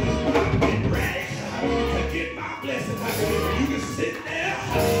through. I've been ready to get my blessing. You can sit there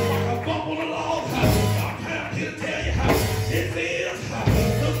like a bump on the log. I'm here to tell you this is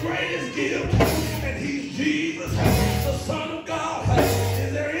the greatest gift, and he's Jesus, the Son of God.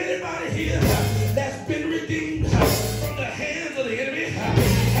 Is there anybody here that's been redeemed from the hands of the enemy?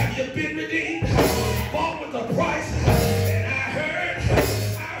 Have you been redeemed? Bought with a price. And I heard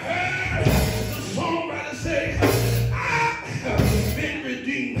the songwriter say, I've been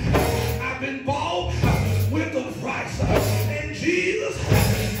redeemed. I've been bought with a price. And Jesus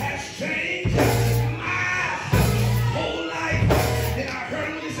has changed my whole life. And I heard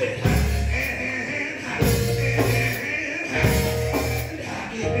what he said.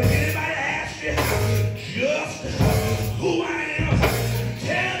 If anybody asks you just who I am,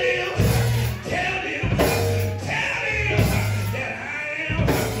 tell them that I am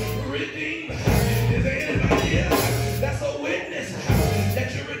redeemed. Is there anybody else that's a witness that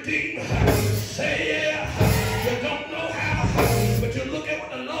you're redeemed? Say yeah. You don't know how, but you look at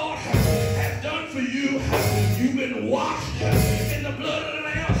what the Lord has done for you. You've been washed in the blood of the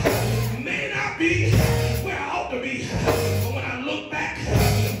Lamb. May not be where I ought to be, but when I look back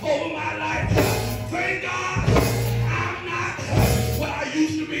over my life, thank God I'm not what I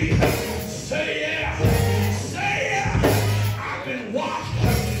used to be. Say yeah. Say yeah. I've been washed.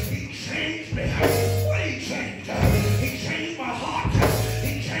 He changed me. What he changed? He changed my heart.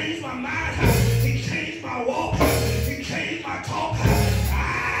 He changed my mind. He changed my walk. He changed my talk. I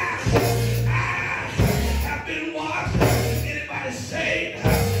have been washed. Anybody saved?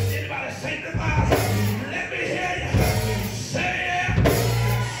 Anybody sanctified? Let me hear you. Say yeah.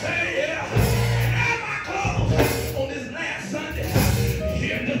 Say yeah. And as I close on this last Sunday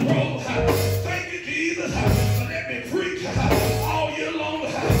here in the Grove, thank you, Jesus, for letting me preach all year long.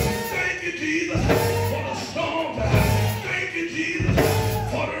 Thank you, Jesus, for the storms. Thank you, Jesus,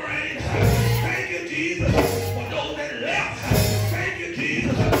 for the rain. Thank you, Jesus, for those that left. Thank you,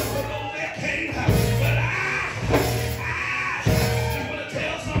 Jesus, for those that came. But I just want to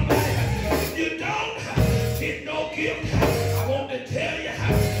tell somebody, if you don't get no gift, I want to tell you,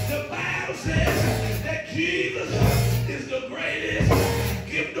 the Bible says that Jesus is the greatest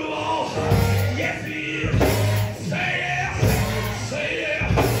gift of all. Yes, he is. Say yeah. Say yeah.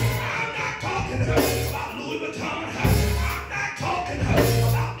 I'm not talking about Louis Vuitton. I'm not talking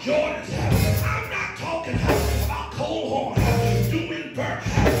about Jordans. I'm not talking about Cole Horn, Doing Burke,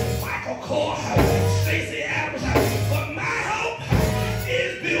 Michael Kors, Stacey Adams. But my hope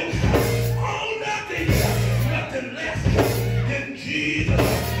is built on nothing less than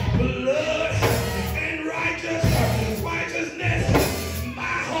Jesus' blood and righteousness.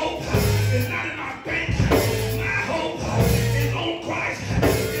 My hope is not in my bank. My hope is on Christ.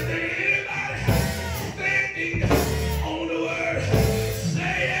 Is there anybody standing on the word?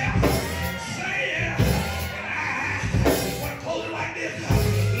 Say yeah. Say yeah. And I want to close it like this.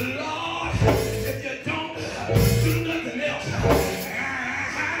 Lord, if you don't do nothing else, I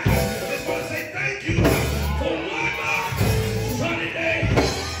just want to say thank you for one more sunny day.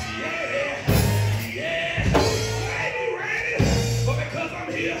 Yeah. Maybe raining, but because I'm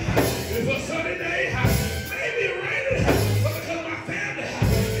here, it's a sunny day. Maybe raining, but because my family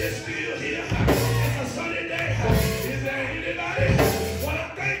is still here, it's a sunny day. Is there anybody want to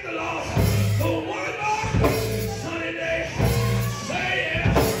thank the Lord for one more sunny day? Say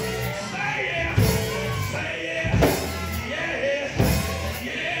yeah. Say yeah. Say yeah.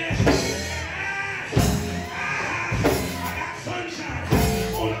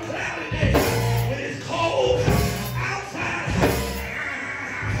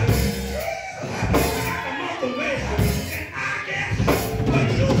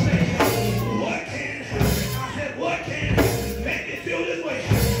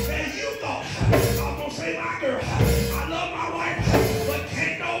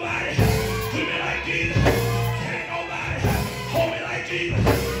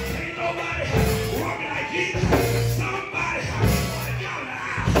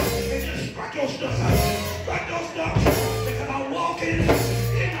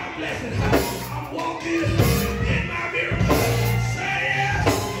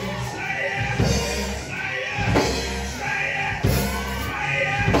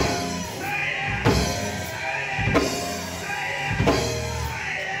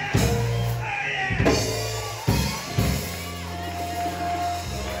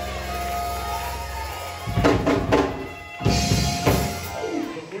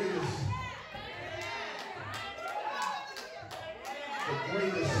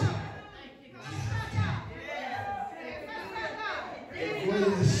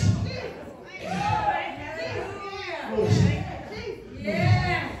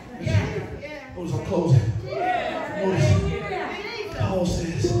 Notice I'm closing. Notice Paul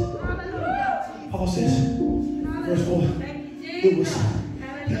says, verse 4, he didn't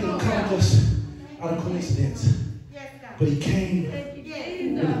come just out of coincidence, but he came when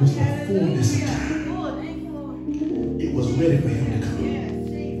it was the fullness of time. It was ready for him to come.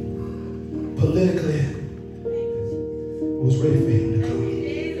 Politically, it was ready for him to come.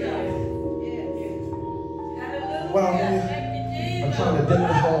 While we are trying to deck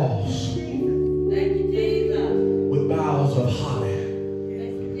the halls with boughs of holly,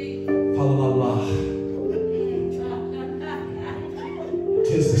 fa la la,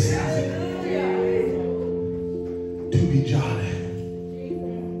 'tis the season to be jolly.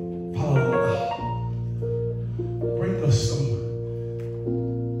 Fa la la. Bring us some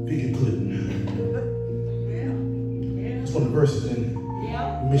fig pudding. It's one of the verses in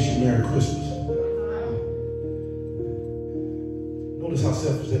Missionary Christmas. Notice how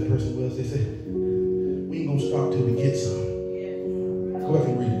selfish that person was. They said, we ain't gonna stop till we get some. Go back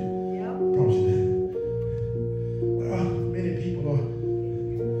and read it. I promise you that. Well, many people are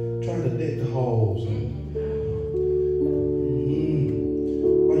trying to deck the halls. Are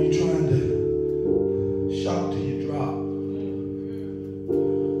you trying to shop till you drop?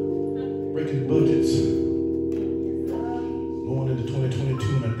 Breaking budgets. Going into 2022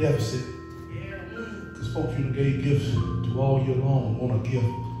 in a deficit. Because folks you gave gifts to all year long want a gift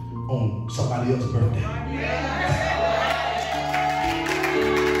on somebody else's birthday.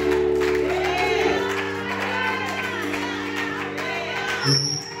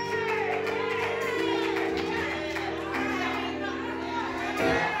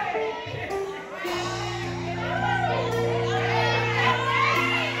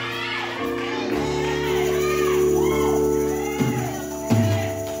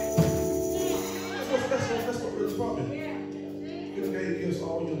 That's what really problem. You gave gifts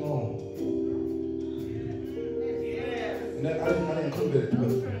all year long. And that, I didn't include it, but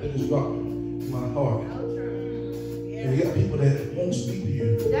it just dropped in my heart. And you got people that won't speak to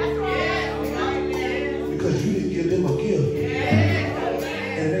you. Because you didn't give them a gift.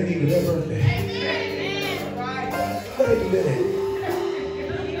 And they needed their birthday. Let me do that.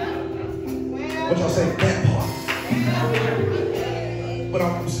 What y'all say? That part. But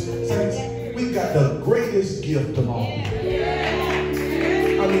I'm saying, we got the greatest gift of all. I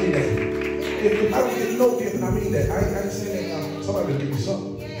mean that. If I don't get no gift, and I mean that. I ain't saying that now. Somebody will give me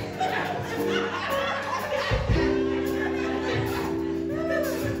something.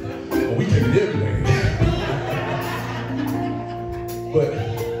 Well, we take everything. But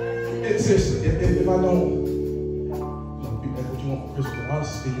it's seriously, if I don't, that's what you want for Christmas.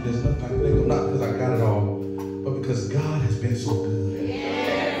 Honestly speaking, there's nothing I can think of, not because I got it all, but because God has been so good.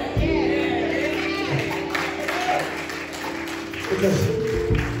 Because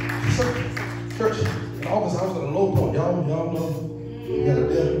church, in August, I was at a low point. Y'all know, we got a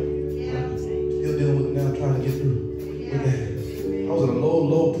deal. Still dealing with it now, trying to get through with that. I was at a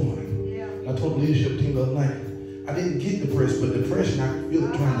low point. I told the leadership team the other night, I didn't get depressed, but depression, I could feel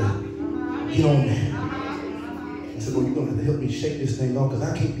it trying to get on me. I said, well, you're going to have to help me shake this thing off because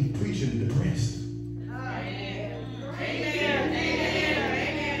I can't be preaching depressed.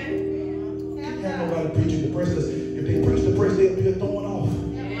 Can't have nobody preaching depressed because if they preach depressed, they'll be throwing off.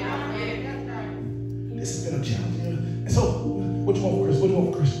 This has been a challenge. And so, what you want for Christmas? What you want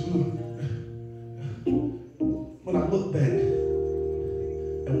for Christmas? When I look back,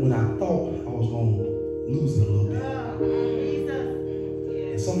 and when I thought I was going to lose it a little bit,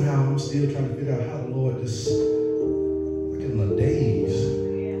 and somehow I'm still trying to figure out how the Lord just, like in the days,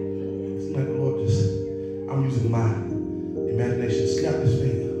 it's like the Lord just, I'm using my imagination, snap this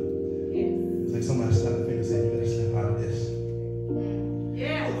finger. It's like somebody snapped the finger and said, you better snap out of this.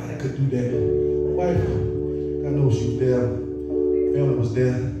 Nobody could do that. My wife, I know she was there, family was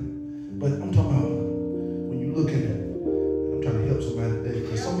there, but I'm talking about when you're looking at it, I'm trying to help somebody today,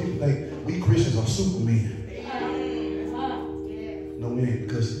 because some people think we Christians are supermen. No, we ain't,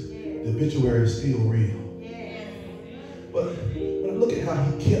 because the obituary is still real. But when I look at how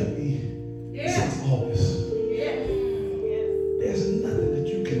he kept me since August, there's nothing that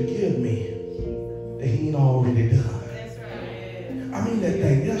you can give me that he ain't already done. I mean that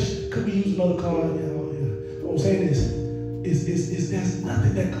thing. Yes, could we use another card? What I'm saying is there's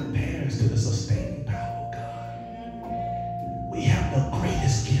nothing that compares to the sustaining power of God. We have the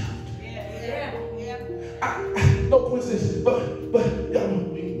greatest gift. No coincidence, but y'all know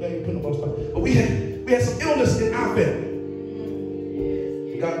we ain't putting up on spot. But we had some illness in our family.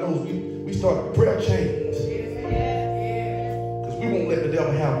 God knows we start prayer chains. Because we won't let the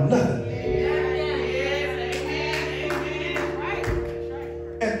devil have nothing.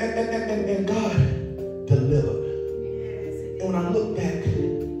 And God delivered. And when I look back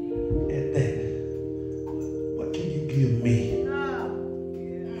at that, what can you give me?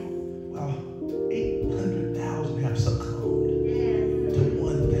 Well, 800,000 have succumbed to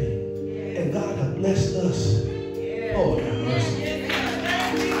one thing. And God has blessed us. Oh, have mercy.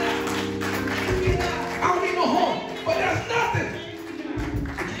 I don't need no home, but there's nothing.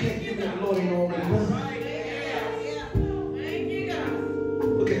 But you can't give me the Lord ain't already done.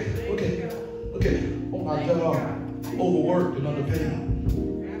 Look at on my job, overworked and underpaid.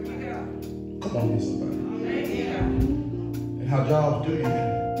 Come on here, somebody. And how jobs do you. Me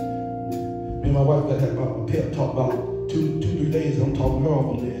and my wife got to have a pep talk about 2-3 days. I'm talking her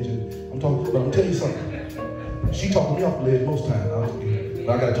off the ledge, and but I'm telling you something. She talking me off the ledge most times.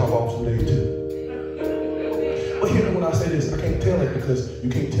 But I got to talk off some days too. But hear me when I say this. I can't tell it because you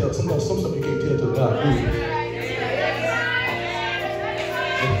can't tell. Some stuff you can't tell till God moves.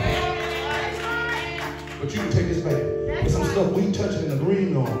 But you can take this back. There's some stuff we touching and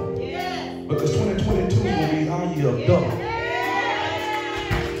agreeing on. Because 2022 will be our year of double.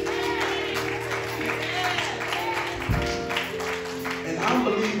 And I'm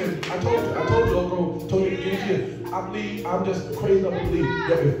believing, I told you, Oakgrove, told you to get here. I'm just crazy enough to believe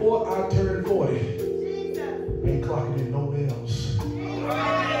that before I turn 40, I ain't clocking in nowhere else.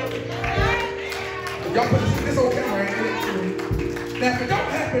 Y'all put this on camera, right? Now, if it don't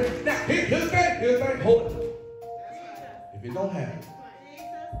happen, now, here's the thing, hold it. If it don't happen,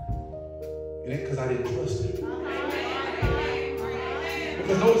 it ain't because I didn't trust it.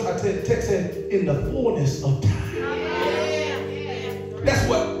 Because notice I said, the text said, in the fullness of time. That's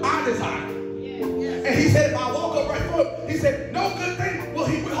what I desire. And he said, if I walk up right through it, he said, no good thing will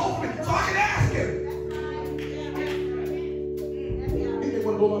he withhold me. So I can ask him. He may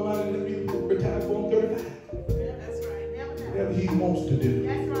want to blow my mind and let me retire for 35. Whatever he wants to do.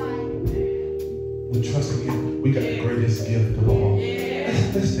 We're trusting him. We got the greatest gift of all.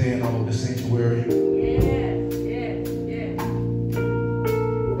 Let's stand all over the sanctuary.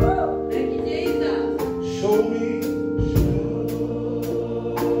 Thank you, Jesus. Show me.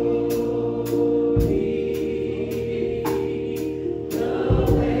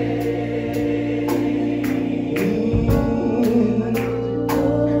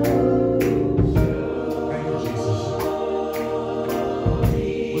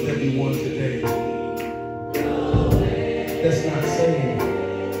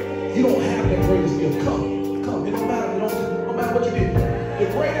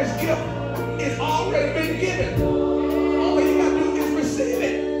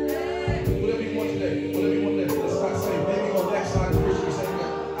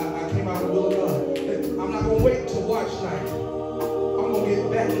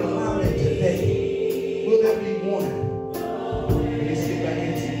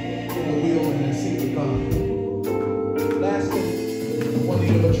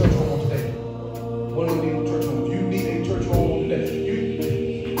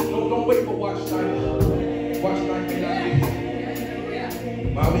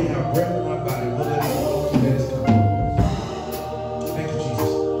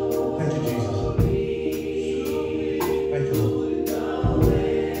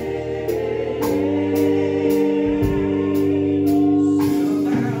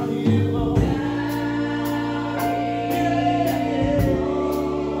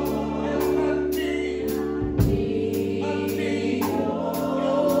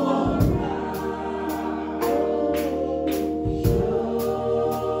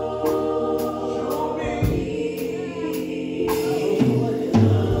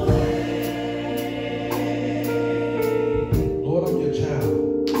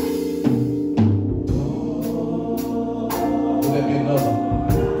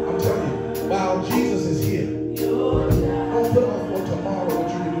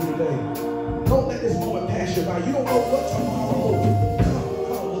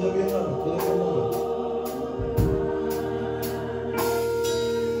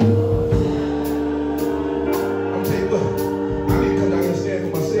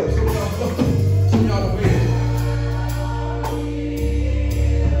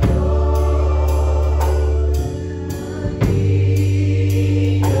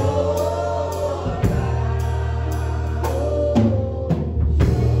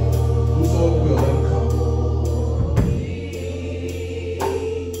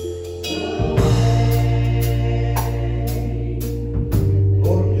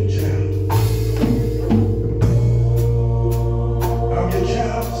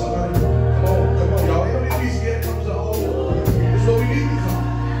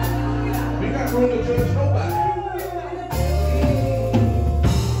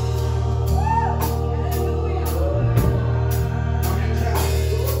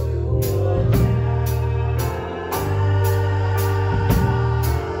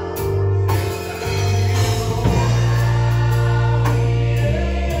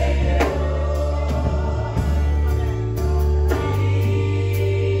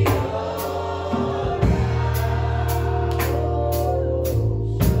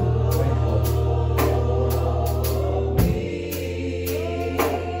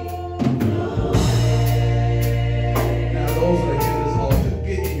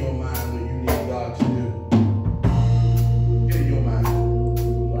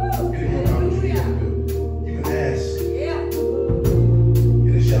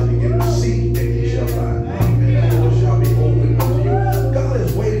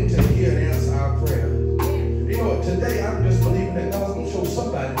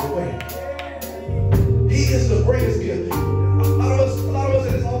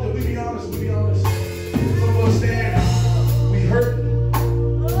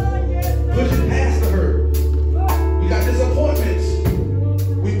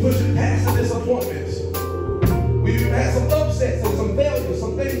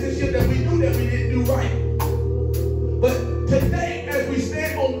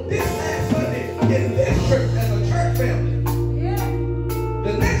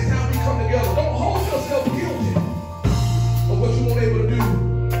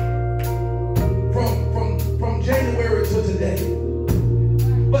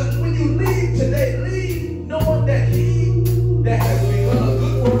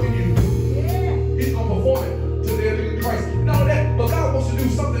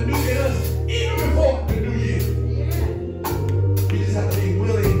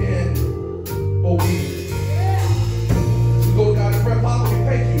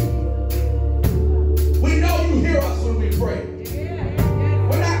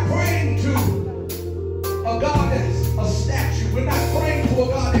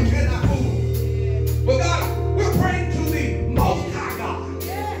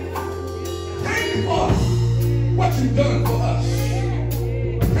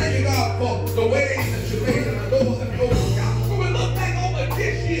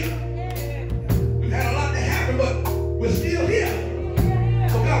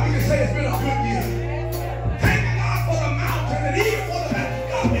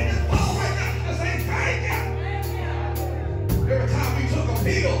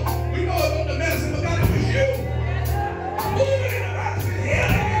 heal. We know it wasn't the medicine, but God, it was you. Moving in the bodies and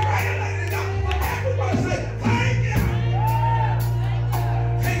healing and regulating God. But everybody say, thank you.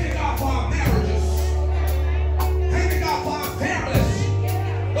 Thank you, God, for our marriages. Thank you, God, for our families.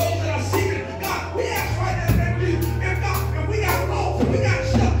 Those that are seeking God, we ask right now that if we got lost and we got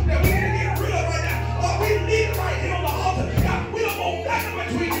stuff that we need to get rid of right now, or we leave it right here on the altar, God, we don't want nothing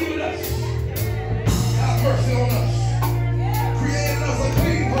between you and us. Have mercy on us. Creating us a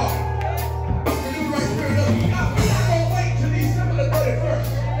clean heart. Renew right spirit in us. God, we're not going to wait till December the 31st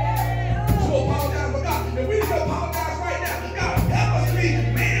to apologize for God. If we need to apologize right now, God, help us to be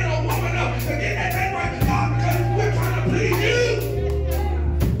man or woman up to get that thing right, God, because we're trying to please you.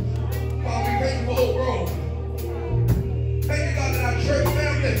 Father, we thank you for Oakgrove. Thank you, God, that our church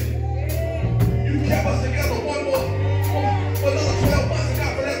family, you kept us together for another 12 months, and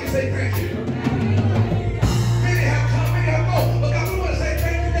God, for that we say thank you. Many have come, many have gone, but God, we want to say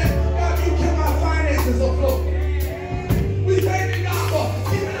thank you that, God, you kept our finances afloat. We thank you, God, for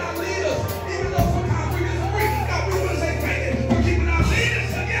keeping our leaders, even though sometimes we disagree. God, we want to say thank you for keeping our leaders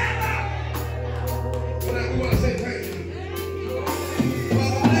together. For that, we want to say thank you.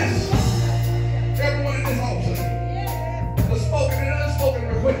 Father, bless everyone in this altar. The spoken and unspoken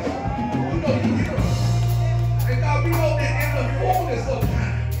request. We know you hear us. And God, we know that in the fullness of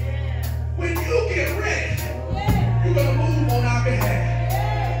time, when you get ready, you're going to move on our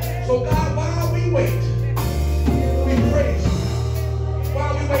behalf. So God, while we wait, we praise you.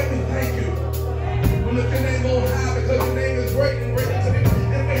 While we wait, we thank you. We lift your name on high because your name is great and greatly to be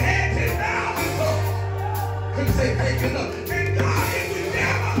praised. If we had 10,000 tongues, couldn't say thank you enough. And God, if we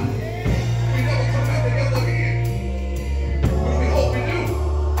never come back together again. But we hope we do.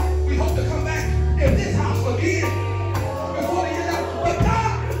 We hope to come back in this house again before the year out. But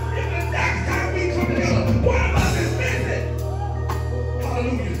God, if the next time we come together, one of us is missing.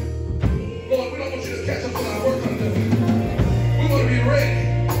 Hallelujah. Lord, we don't want you to catch up on our work under. We want to be ready.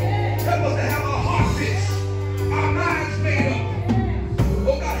 Help us to have our heart fixed, our minds made up.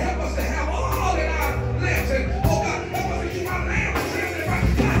 Oh God, help us to have all in our lamps. And oh God, help us to keep our lamps trimmed and right.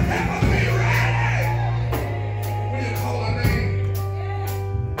 God, help us to be ready. When you call our name,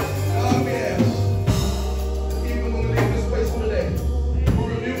 God, we ask, even when we leave this place for today, we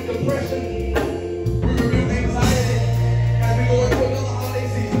rebuke depression, we rebuke anxiety as we go into another holiday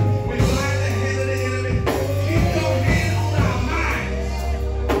season. We blind the hand of the enemy. Keep your hand on our minds.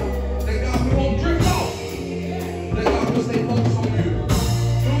 That God, we won't drift off. That God, we'll stay focused on you.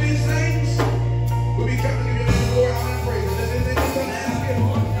 Do these things, we'll be kept to give your name glory, honor, and praise. And if there's anything to ask you,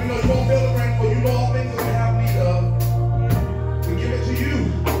 we know you won't fail to grant, for you know all things that we have need of. We give it to you.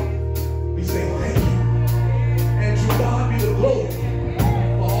 We say thank you. And to God be the glory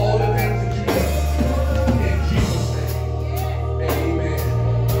for all the things that you've done. In Jesus' name. Amen.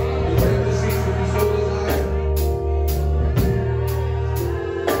 You take the seats if you so desire.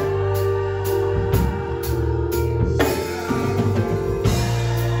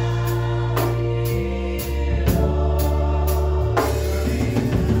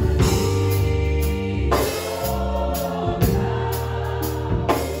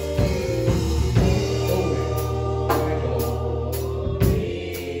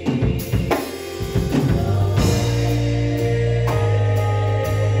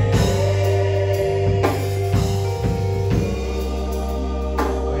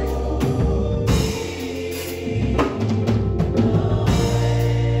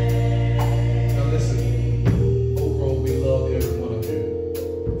 Now listen, Oakgrove, we love every one of you.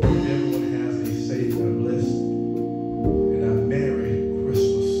 Everyone has a safe and blessed and a Merry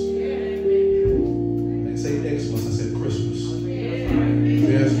Christmas. I didn't say Xmas, I said Christmas.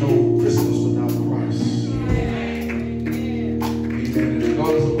 There's no Christmas without Christ. Amen. And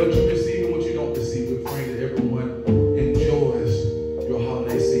regardless of what you receive and what you don't receive, we're praying that everyone enjoys your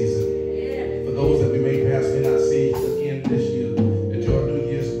holiday season. For those that we may perhaps may not see again this year, that your new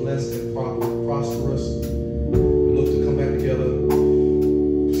year is blessed and prosperous. We look to come back together,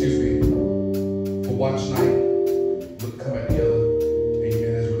 for watch night. Look to come back together,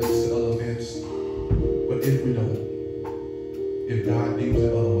 amen, as it relates to other events. But if we don't, if God deems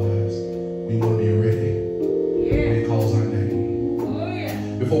it otherwise, we want to be ready when He calls our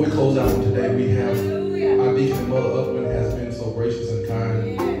name. Before we close out today, we have our deacon and Mother Upman has been so gracious and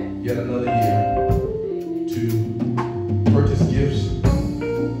kind yet another year to purchase gifts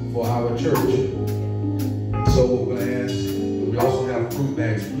for our church. So what we're going to ask, we also have fruit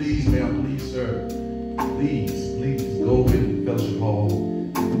bags. Please, ma'am, please, sir, please go in Fellowship Hall,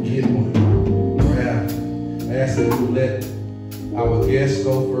 get one. I ask that you let our guests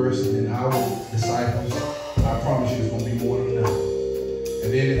go first and then our disciples. I promise you it's going to be more than enough. And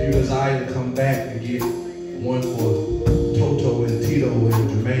then if you desire to come back and get one for Toto and Tito and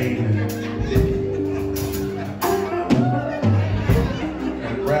Jermaine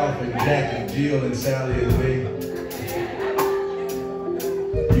and Ralph and Jack and Jill and Sally and me,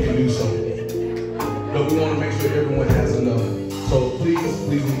 you can do so. But we want to make sure everyone has enough. So please,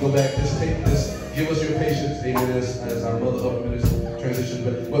 when you go back, just give us your patience, amen, as our mother up in this transition.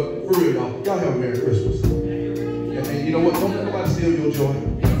 But for real, y'all have a Merry Christmas. And you know what? Don't let nobody steal your joy.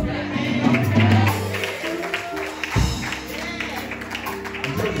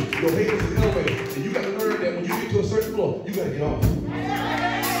 I'm telling you, your haters is elevated. And you got to learn that when you get to a certain floor, you got to get off.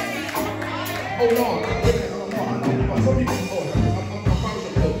 Oh, no. Some people, I promise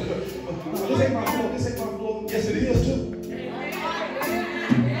you, this ain't my floor. This ain't my floor. Yes, it is, too.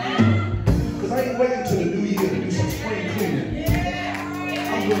 Because I ain't waiting till the new year to do some spring cleaning.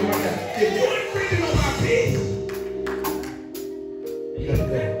 I'm doing it right now. If you ain't cleaning on my peace, you got to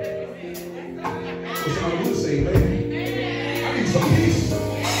go. So somebody would say, man, I need some peace.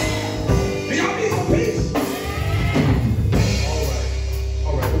 Do y'all need some peace?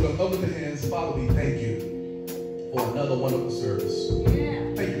 All right. We're going to open the hands. Father, we thank you for another wonderful service.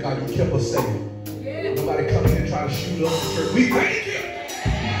 Thank you, God, you kept us safe. Nobody come in and try to shoot up the church. We thank you.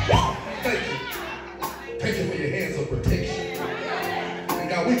 Thank you. Thank you for your hands of protection. And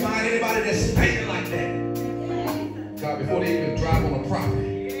God, we find anybody that's thinking like that. God, before they even drive on a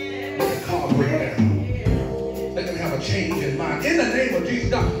property, let the car break down. Let them have a change in mind. In the name of Jesus,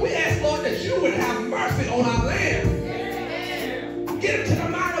 God, we ask, Lord, that you would have mercy on our land. Get into the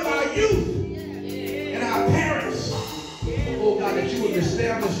mind of our youth and our parents. Oh, God, that you would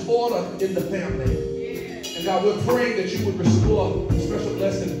establish order in the family. And God, we're praying that you would restore a special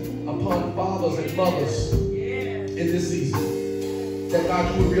blessing upon fathers and mothers in this season. That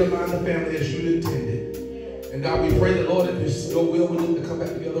God, you would realign the family as you intended. And God, we pray that, Lord, if it's your will, we need to come back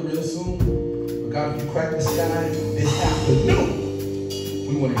together real soon. But God, if you crack the sky this afternoon,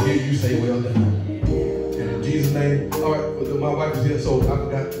 we want to hear you say, well done. And in Jesus' name, all right, my wife is here, so I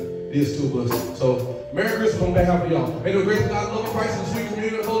forgot these two of us. So, Merry Christmas on behalf of y'all. May the grace of God, love of Christ, and sweet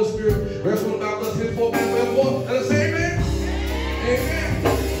communion